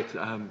 Mike, but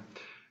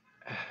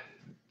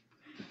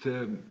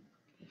the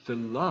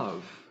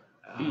love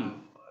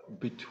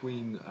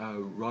between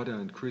Radha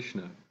and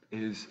Krishna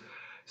is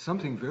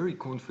something very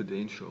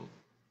confidential,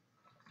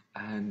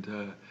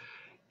 and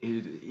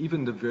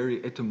even the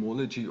very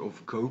etymology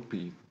of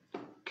gopi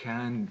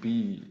can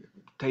be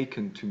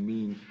taken to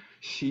mean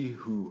she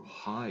who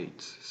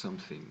hides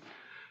something,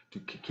 to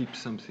keep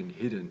something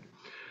hidden.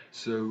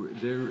 So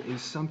there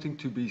is something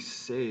to be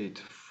said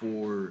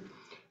for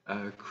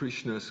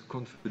Krishna's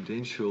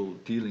confidential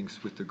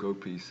dealings with the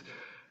gopis,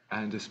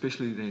 and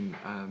especially then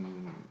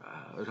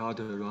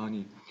Radha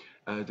Rani.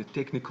 The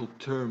technical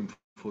term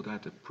for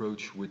that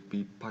approach would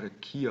be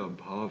parakiya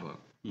bhava,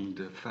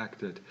 the fact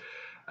that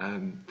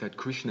that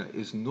Krishna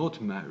is not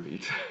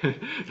married.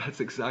 That's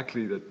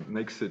exactly that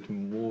makes it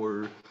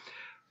more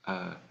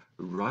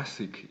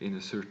rasic in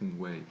a certain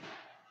way.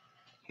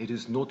 It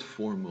is not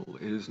formal.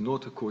 It is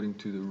not according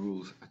to the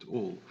rules at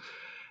all.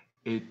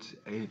 It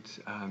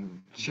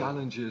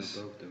challenges.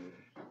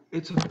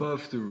 it's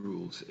above the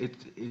rules.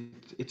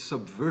 It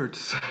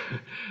subverts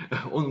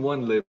on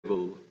one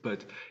level,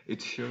 but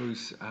it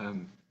shows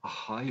a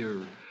higher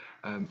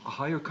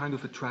kind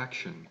of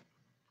attraction,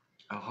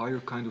 a higher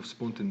kind of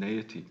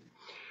spontaneity.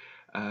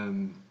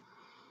 Um,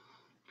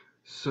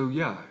 so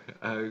yeah,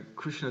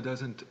 Krishna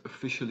doesn't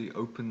officially,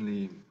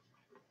 openly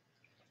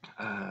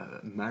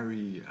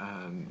marry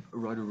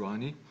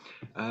Radharani.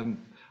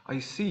 I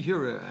see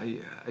here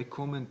a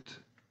comment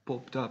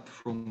popped up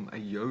from a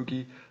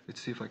yogi.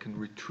 Let's see if I can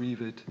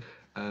retrieve it.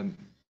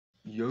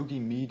 Yogi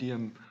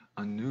medium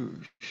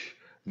Anush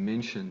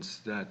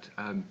mentions that,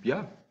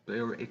 yeah, they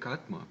are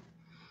ekatma.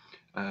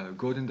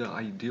 God and the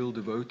ideal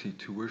devotee,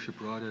 to worship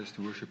Radha is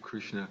to worship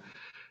Krishna.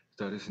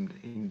 That is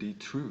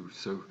indeed true.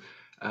 So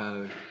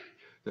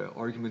the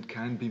argument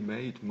can be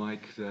made,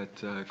 Mike,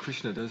 that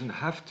Krishna doesn't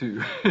have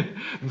to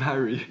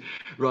marry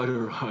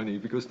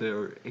Radharani because they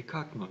are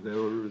ekatma.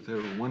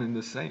 They're one and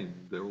the same.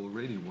 They're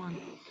already one.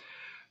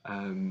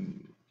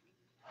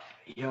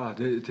 Yeah,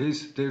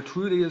 there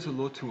truly is a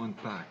lot to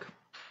unpack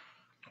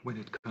when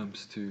it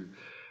comes to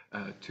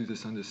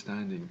this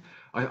understanding.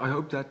 I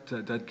hope that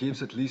that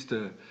gives at least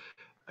a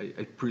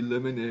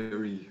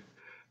preliminary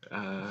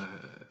uh,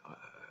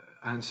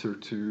 answer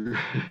to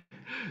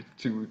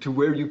to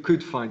where you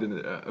could find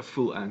a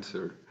full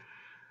answer.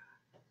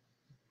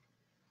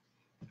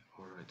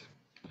 All right.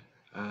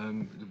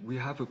 We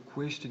have a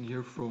question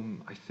here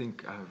from, I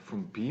think,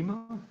 from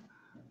Bhima.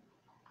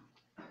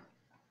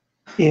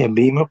 Yeah,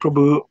 Bhima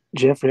Prabhu,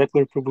 Jeff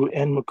Reckler Prabhu,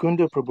 and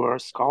Mukunda Prabhu, our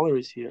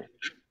scholars here.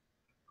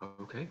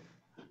 Okay.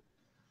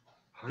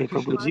 Okay, Hare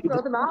Krishna. Prabhuji,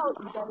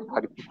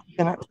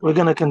 we're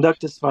going to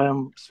conduct a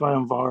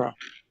Svayamvara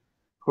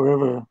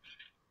forever.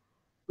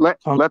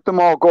 Let them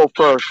all go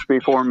first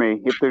before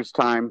me, if there's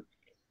time.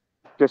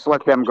 Just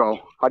let them go.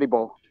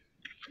 Haribol.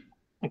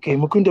 Okay,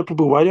 Mukunda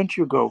Prabhu, why don't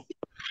you go?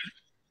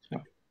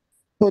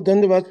 So,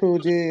 Dandavat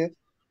Prabhuji.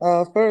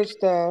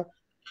 First,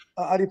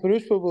 Adi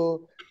Purush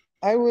Prabhu,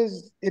 I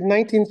was in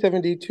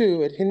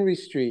 1972 at Henry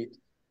Street,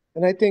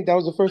 and I think that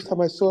was the first time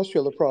I saw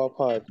Srila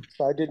Prabhupada.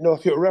 So I didn't know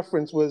if your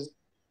reference was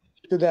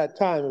to that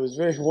time. It was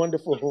a very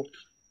wonderful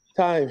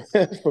time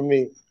for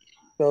me.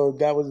 So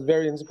that was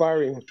very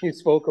inspiring when you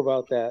spoke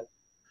about that.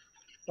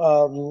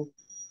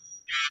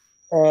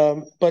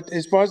 But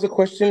as far as the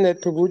question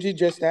that Prabhuji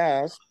just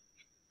asked,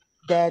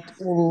 that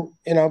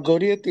in our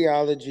Gaudiya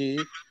theology,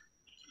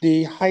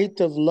 the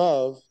height of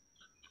love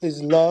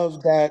is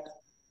love that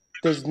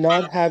does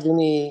not have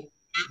any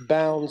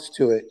bounds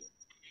to it.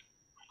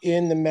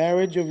 In the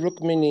marriage of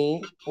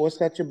Rukmini or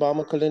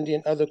Satyabhama, Kalindi,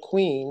 and other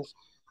queens,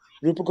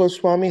 Rupa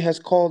Goswami has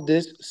called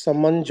this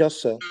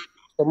samanjasa.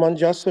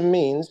 Samanjasa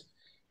means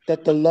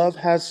that the love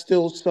has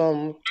still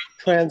some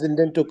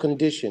transcendental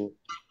condition.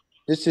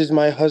 This is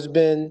my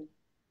husband.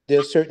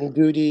 There are certain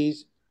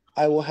duties.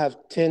 I will have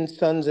 10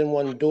 sons and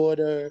 1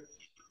 daughter.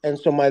 And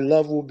so my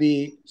love will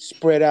be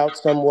spread out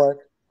somewhat.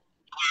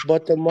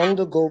 But among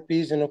the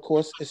gopis, and of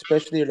course,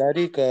 especially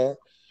Radhika,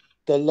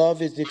 the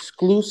love is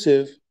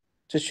exclusive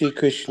to Sri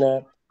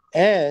Krishna,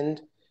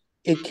 and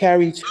it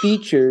carries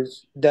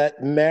features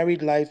that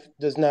married life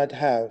does not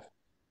have.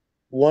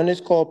 One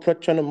is called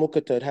prachana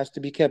mukata, it has to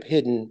be kept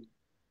hidden.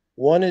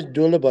 One is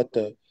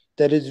dulabhata,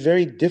 that is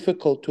very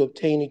difficult to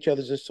obtain each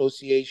other's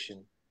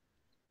association.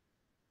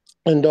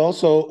 And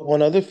also,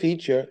 one other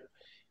feature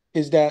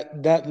is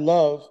that that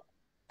love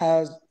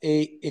has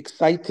a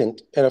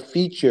excitant and a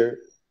feature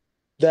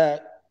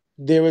that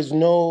there is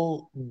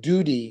no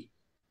duty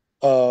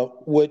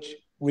which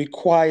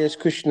requires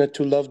Krishna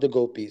to love the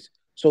gopis.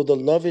 So the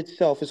love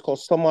itself is called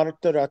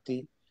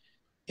samartarati.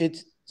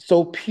 It's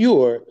so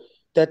pure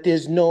that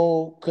there's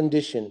no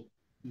condition.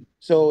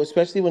 So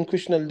especially when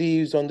Krishna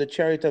leaves on the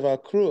chariot of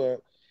Akrura,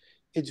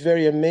 it's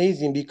very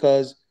amazing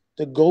because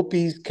the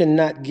gopis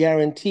cannot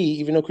guarantee,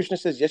 even though Krishna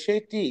says,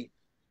 Yasheti,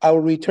 I will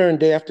return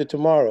day after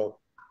tomorrow.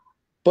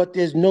 But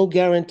there's no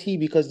guarantee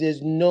because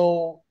there's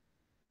no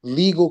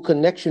legal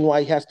connection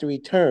why he has to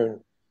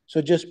return. So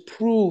it just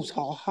proves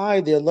how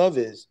high their love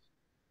is.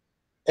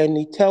 And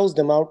he tells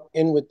them out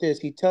in with this,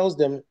 he tells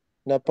them,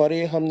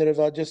 Napareham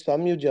nirvaja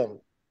samyujam.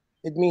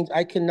 It means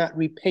I cannot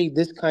repay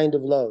this kind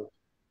of love.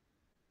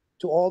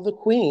 To all the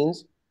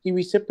queens, he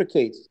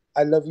reciprocates.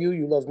 I love you,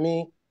 you love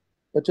me.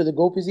 But to the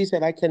gopis, he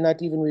said, I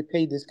cannot even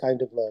repay this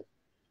kind of love.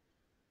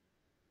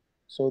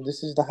 So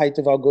this is the height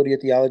of our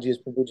Gaudiya theology, as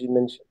Prabhuji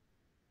mentioned.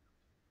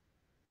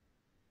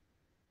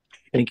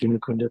 Thank you,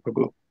 Mukunda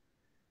Prabhu.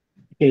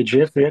 Okay,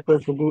 Jeff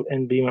Reckler Prabhu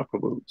and Bhima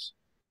Prabhu.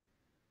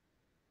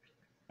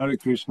 Hare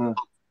Krishna.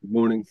 Good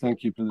morning.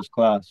 Thank you for this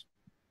class.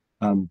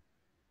 I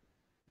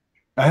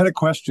had a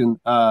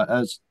question.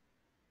 As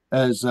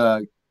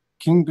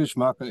King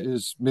Bhishmaka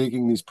is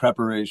making these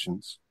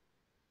preparations,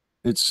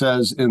 it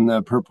says in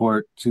the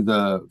purport to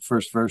the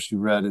first verse you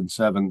read in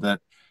 7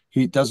 that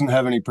he doesn't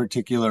have any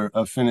particular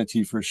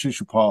affinity for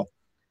Shishupal,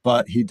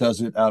 but he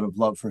does it out of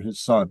love for his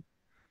son.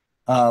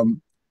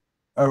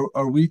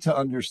 Are we to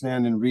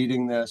understand in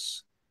reading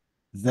this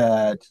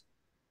that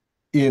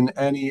in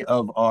any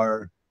of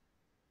our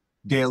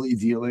daily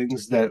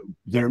dealings, that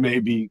there may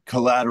be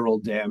collateral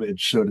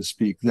damage, so to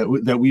speak,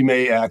 that we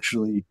may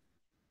actually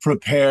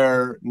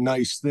prepare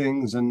nice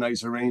things and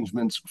nice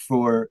arrangements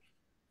for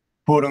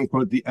quote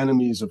unquote the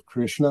enemies of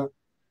Krishna,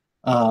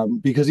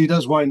 because he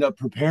does wind up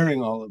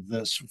preparing all of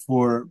this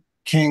for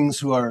kings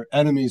who are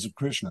enemies of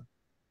Krishna.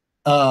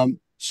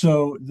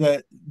 So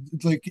that,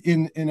 like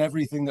in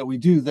everything that we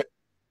do, that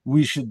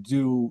we should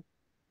do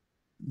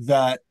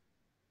that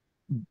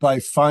by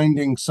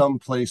finding some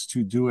place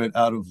to do it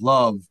out of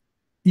love,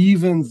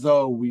 even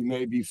though we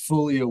may be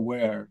fully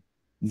aware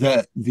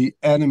that the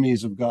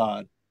enemies of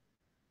God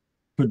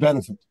could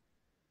benefit.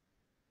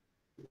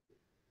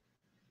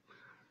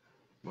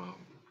 Well,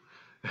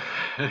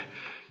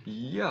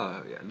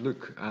 yeah,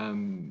 look,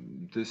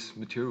 this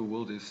material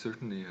world is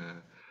certainly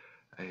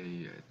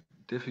a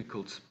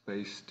difficult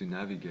space to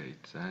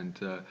navigate, and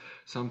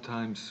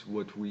sometimes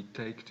what we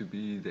take to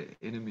be the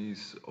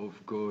enemies of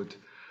God,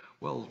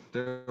 well,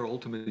 they're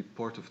ultimately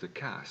part of the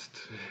cast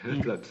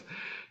that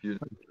you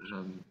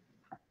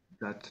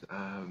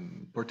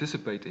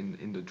participate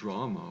in the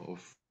drama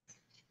of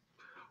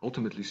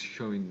ultimately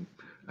showing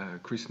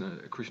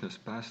Krishna's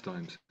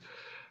pastimes.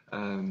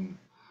 Um,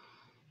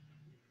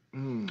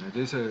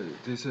 there's a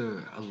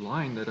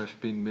line that I've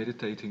been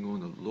meditating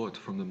on a lot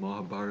from the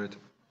Mahabharata.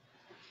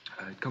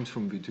 It comes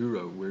from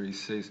Vidura, where he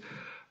says,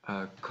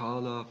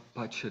 "Kala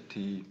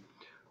pachati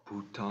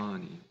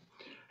bhutani."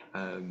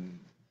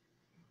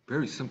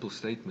 Very simple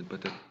statement,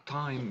 but that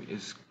time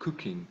is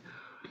cooking.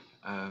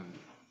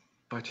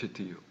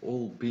 Pachati,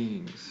 all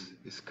beings,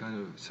 is kind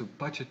of, so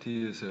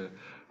pachati is a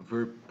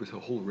verb with a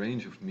whole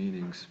range of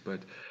meanings,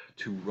 but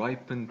to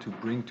ripen, to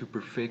bring to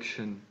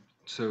perfection.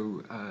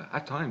 So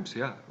at times,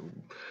 yeah,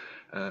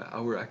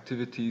 our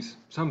activities,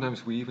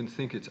 sometimes we even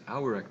think it's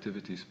our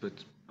activities, but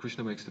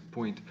Krishna makes the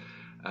point,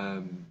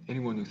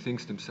 anyone who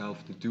thinks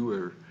themselves the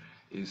doer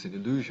is an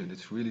illusion.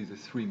 It's really the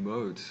three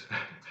modes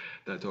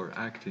that are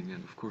acting,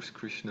 and of course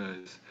Krishna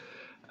is,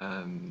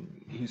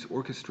 he's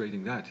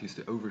orchestrating that. He's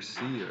the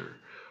overseer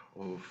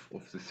of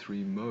the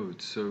three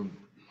modes. So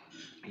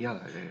yeah,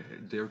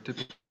 there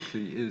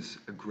typically is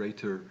a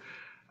greater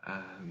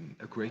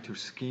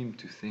scheme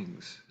to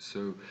things.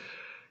 So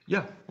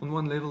yeah, on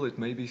one level it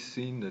may be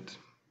seen that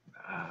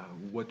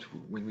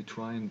when we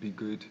try and be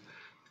good,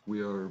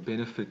 we are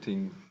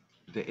benefiting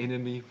the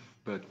enemy,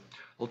 but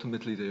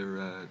ultimately there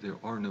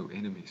are no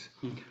enemies.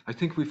 I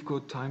think we've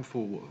got time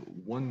for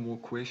one more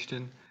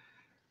question.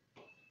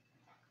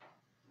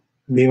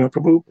 Bhima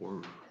Prabhu.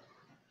 Or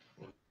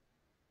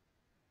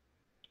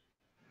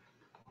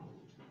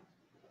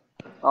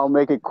I'll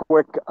make it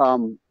quick.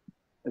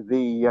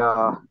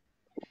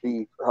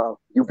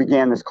 You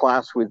began this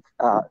class with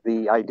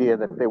the idea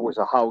that there was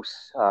a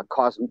house,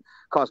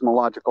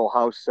 cosmological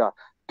house,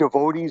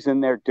 devotees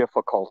in their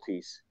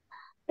difficulties,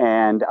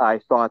 and I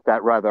thought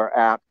that rather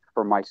apt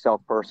for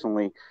myself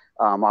personally.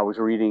 I was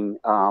reading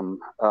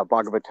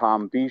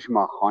Bhagavatam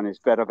Bhishma on his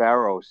bed of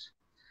arrows,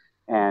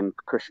 and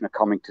Krishna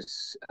coming to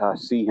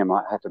see him.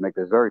 I have to make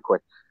this very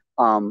quick.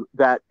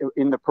 That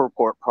in the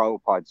purport,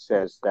 Prabhupada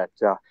says that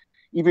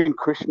even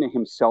Krishna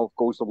himself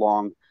goes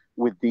along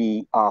with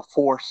the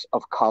force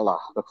of Kala,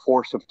 the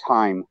force of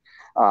time.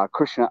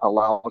 Krishna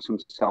allows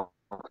himself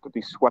to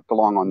be swept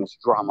along on this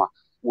drama,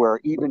 where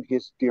even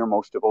his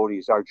dearmost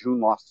devotees,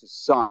 Arjuna lost his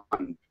son,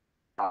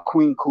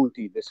 Queen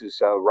Kunti, this is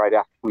right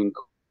after Queen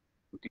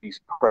Kunti's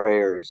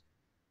prayers.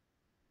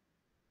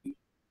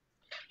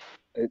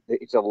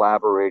 It's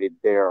elaborated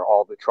there,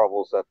 all the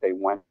troubles that they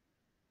went.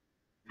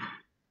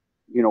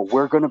 You know,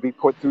 we're going to be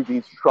put through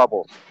these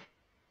troubles,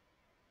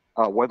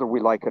 whether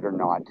we like it or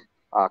not.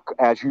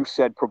 As you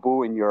said,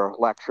 Prabhu, in your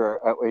lecture,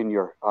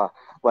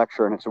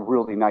 and it's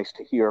really nice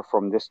to hear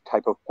from this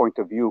type of point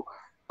of view.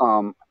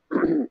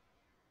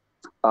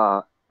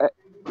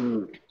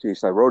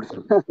 Geez, I wrote it.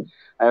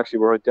 I actually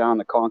wrote it down.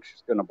 The conch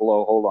is going to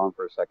blow. Hold on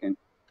for a second.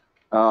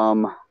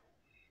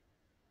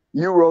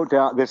 You wrote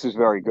down, this is a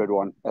very good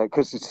one,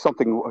 because it's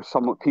something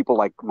some people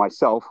like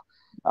myself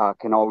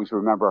can always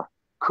remember.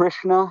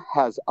 Krishna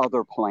has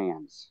other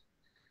plans.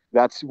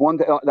 That's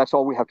that's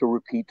all we have to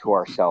repeat to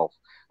ourselves.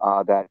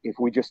 That if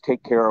we just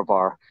take care of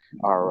our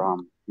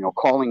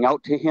calling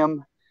out to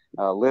him,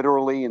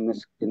 literally in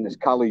this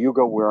Kali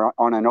Yuga, we're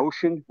on an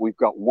ocean. We've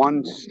got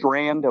one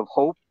strand of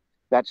hope.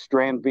 That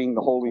strand being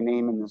the holy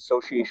name and the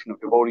association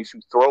of devotees who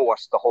throw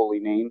us the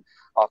holy name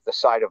off the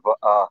side of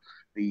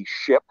the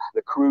ship,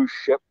 the cruise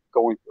ship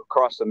going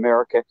across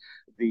America,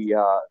 the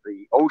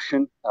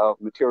ocean of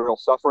material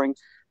suffering.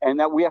 And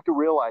that we have to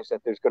realize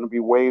that there's going to be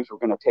waves. We're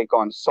going to take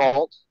on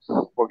salt.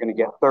 We're going to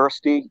get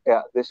thirsty.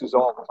 This is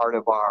all part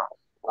of our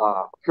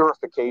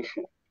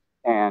purification.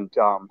 And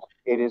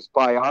it is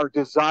by our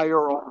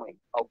desire only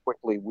how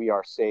quickly we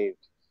are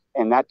saved.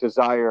 And that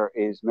desire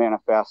is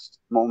manifest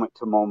moment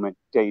to moment,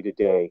 day to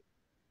day.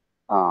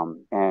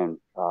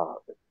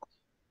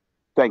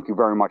 Thank you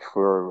very much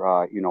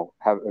for,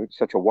 having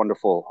such a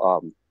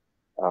wonderful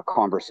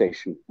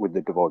conversation with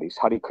the devotees.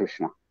 Hare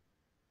Krishna.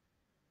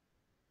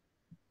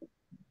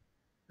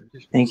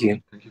 Thank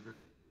you. Thank you.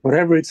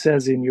 Whatever it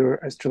says in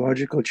your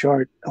astrological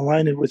chart,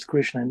 align it with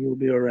Krishna and you'll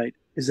be all right.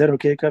 Is that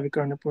okay, Kavi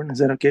Karnapurna? Is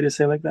that okay to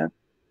say like that?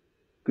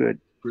 Good.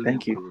 Brilliant,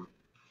 Thank you. Guru.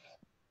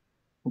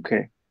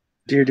 Okay.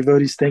 Dear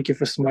devotees, thank you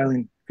for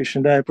smiling.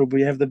 Krishnadaya Prabhu,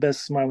 you have the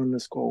best smile in the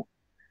school.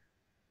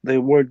 The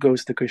award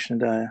goes to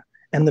Krishnadaya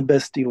and the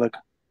best tilak.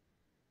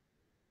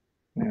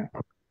 Yeah.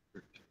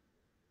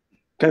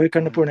 Kavi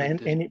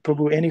Karnapurna, any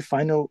Prabhu, any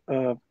final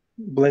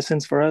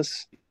blessings for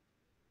us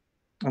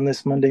on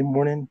this Monday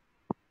morning?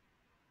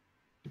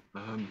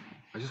 I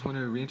just want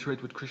to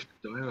reiterate what Krishna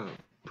Daya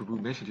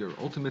Prabhu mentioned here.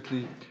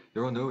 Ultimately,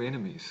 there are no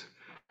enemies.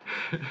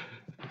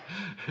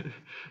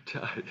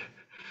 Jai.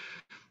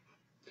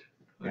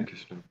 Hare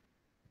Krishna.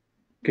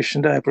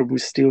 Krishnadaya Prabhu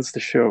steals the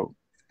show.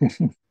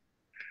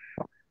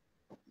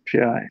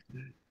 Jai.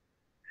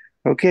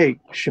 Okay,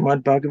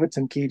 Shrimad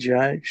Bhagavatam ki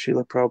jai,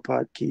 Srila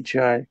Prabhupada ki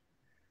jai,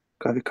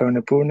 Kavi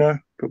Karnapurna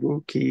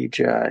Prabhu ki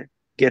jai.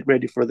 Get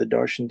ready for the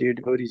darshan, dear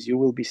devotees. You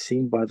will be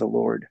seen by the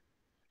Lord.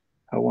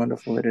 How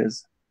wonderful it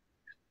is.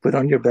 Put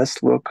on your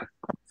best look.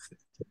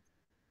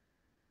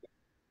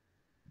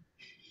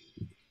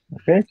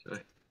 Okay? Jai.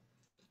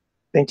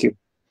 Thank you.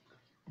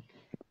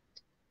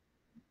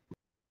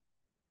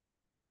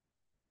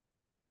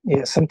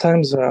 Yeah,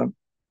 sometimes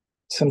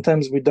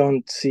we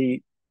don't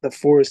see the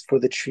forest for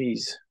the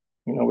trees.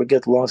 You know, we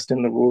get lost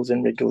in the rules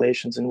and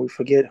regulations and we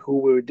forget who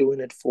we're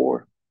doing it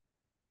for.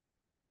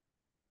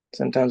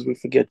 Sometimes we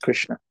forget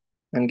Krishna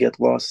and get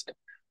lost.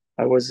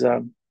 I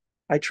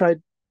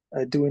tried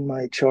doing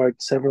my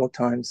chart several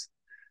times.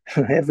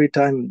 Every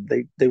time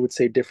they would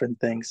say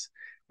different things.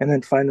 And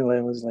then finally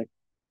I was like,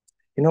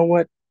 you know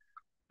what?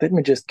 Let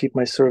me just keep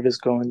my service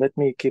going. Let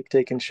me keep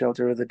taking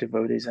shelter of the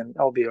devotees and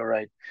I'll be all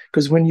right.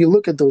 Because when you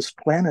look at those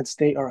planets,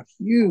 they are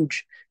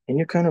huge and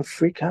you kind of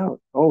freak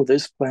out. Oh,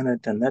 this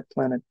planet and that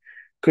planet.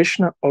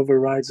 Krishna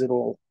overrides it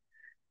all.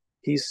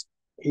 He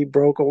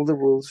broke all the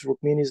rules.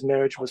 Rukmini's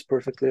marriage was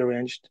perfectly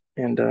arranged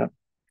and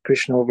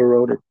Krishna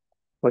overrode it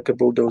like a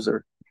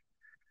bulldozer.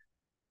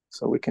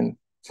 So we can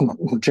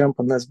jump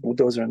on this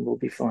bulldozer and we'll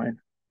be fine.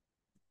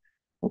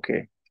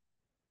 Okay.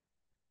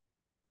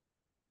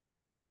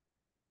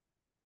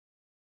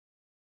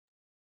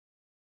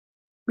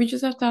 We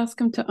just have to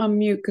ask him to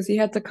unmute because he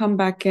had to come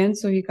back in,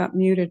 so he got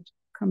muted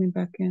coming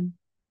back in.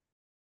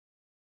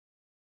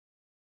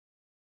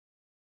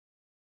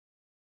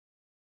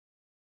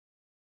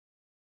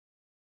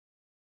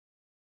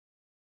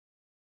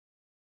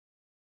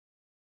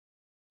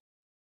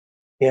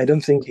 Yeah, I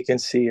don't think he can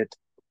see it.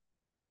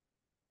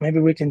 Maybe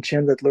we can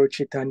chant that Lord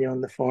Chaitanya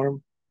on the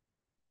farm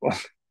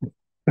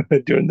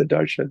during the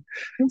darshan.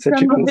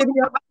 Such a cool.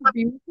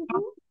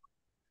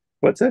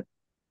 What's that?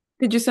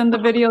 Did you send the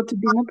video to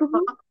Bima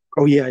Prabhu?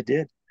 Oh yeah, I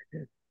did.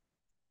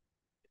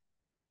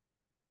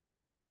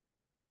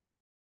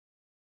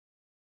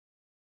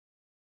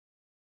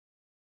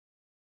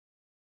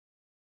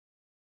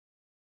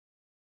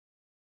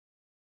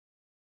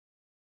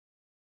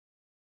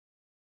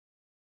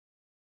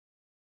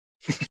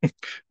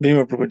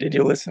 Bhima Prabhu, did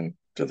you listen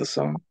to the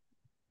song?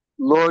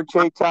 Lord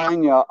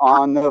Chaitanya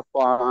on the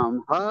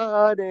farm,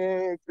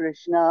 Hare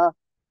Krishna,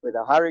 with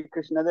a Hare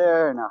Krishna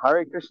there and a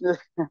Hare Krishna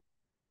there.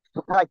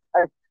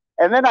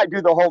 And then I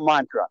do the whole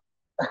mantra.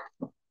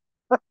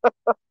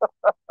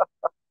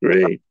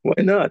 Great, why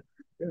not?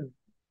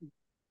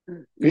 Yeah.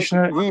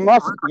 Krishna, ye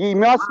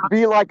must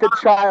be like a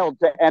child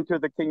to enter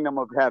the kingdom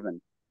of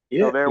heaven.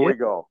 Yeah, so there yeah, we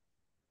go.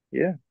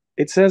 Yeah.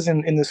 It says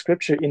in the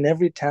scripture, in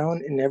every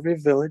town, in every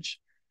village,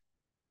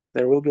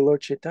 there will be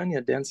Lord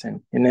Chaitanya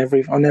dancing on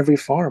every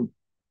farm.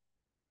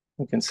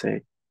 We can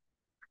say.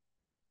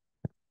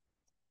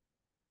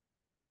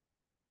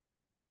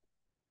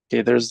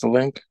 Okay, there's the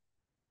link.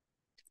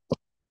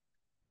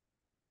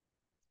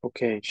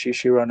 Okay,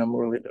 Shishirana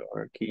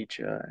Muralidhar ki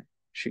jai.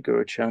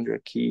 Shiguru Chandra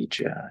ki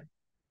jai.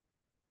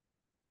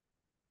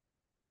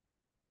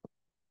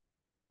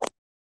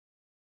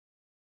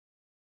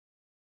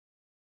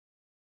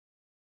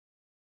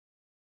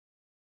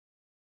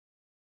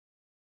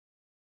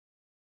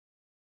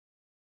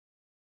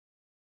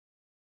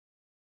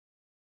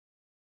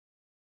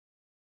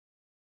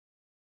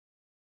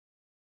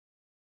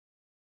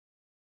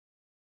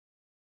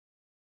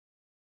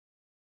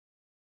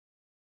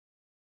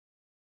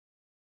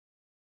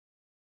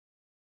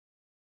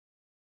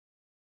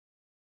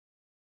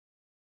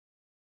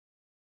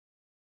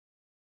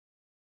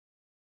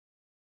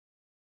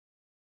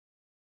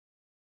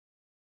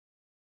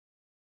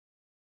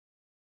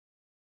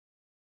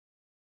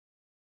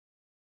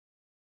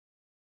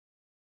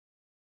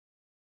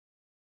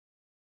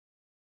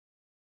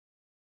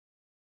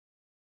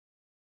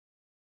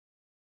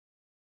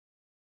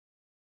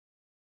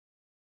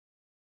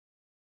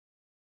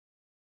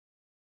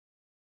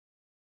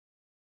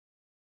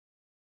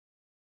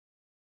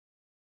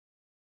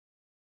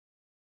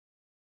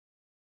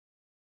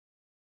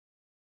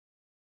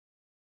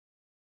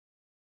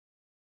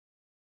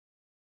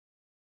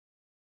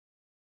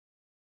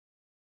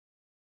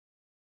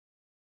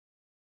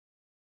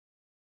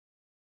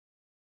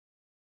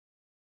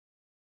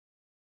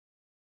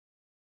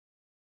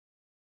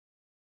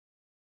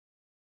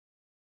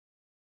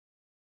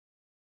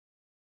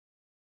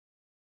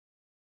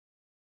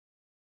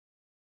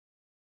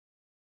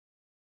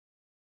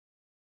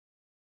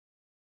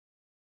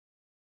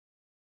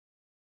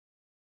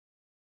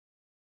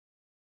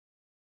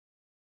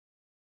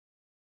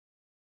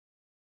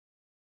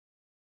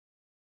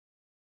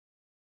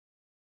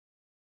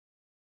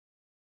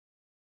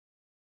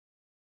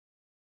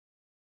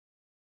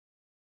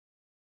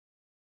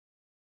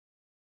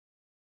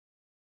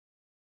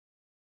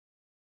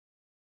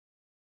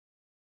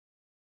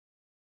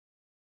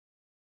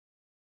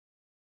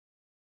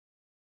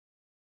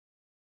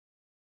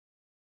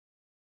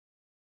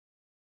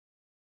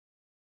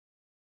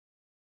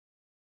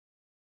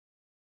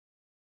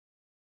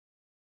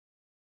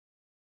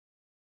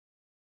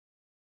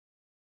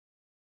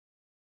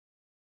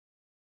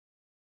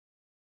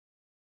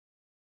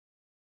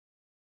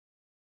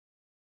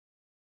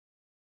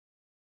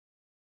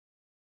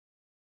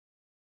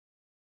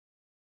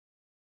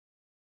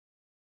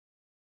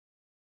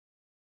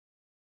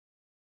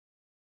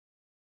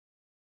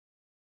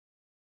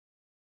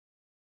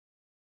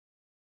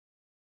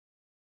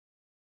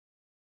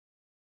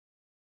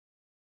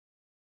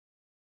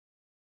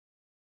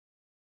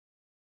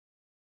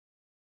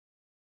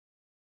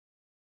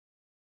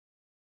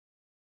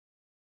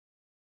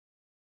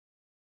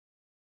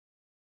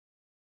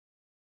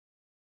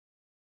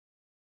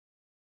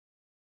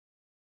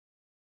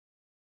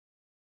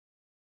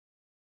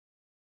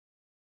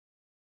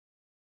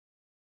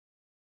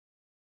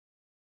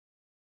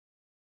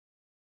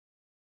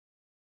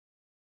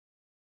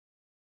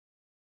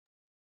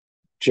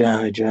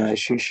 Jai Jai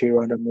Shri Shri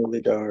Radha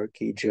Mulidhar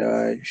Ki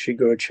Jai, Shri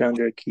Gaur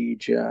Chandra Ki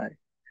Jai.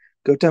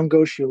 Gautam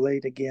Ghosh, you're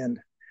late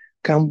again.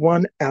 Come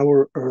 1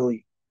 hour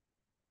early.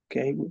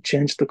 Okay, we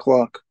change the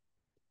clock.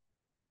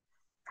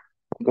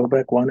 Go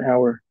back 1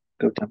 hour,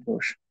 Gautam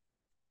Ghosh.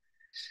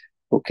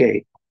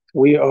 Okay,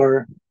 we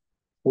are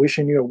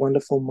wishing you a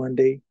wonderful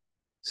Monday.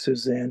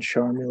 Suzanne,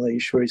 Sharmila,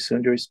 Ishwari,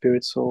 Sundari,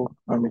 Spirit Soul,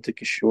 Amrita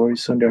Kishori,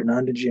 Sundar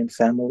Nandaji and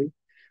family.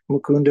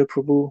 Mukunda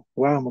Prabhu.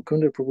 Wow,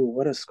 Mukunda Prabhu,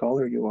 what a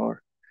scholar you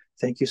are.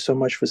 Thank you so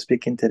much for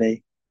speaking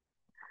today.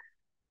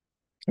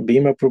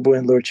 Bhima Prabhu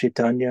and Lord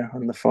Chaitanya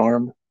on the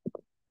farm,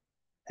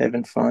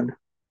 having fun.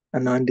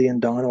 Anandi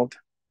and Donald,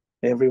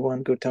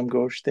 everyone, Gautam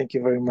Ghosh, thank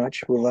you very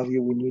much. We love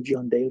you. We need you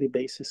on a daily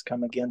basis.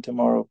 Come again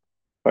tomorrow.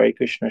 Hare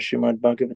Krishna, Srimad Bhagavatam.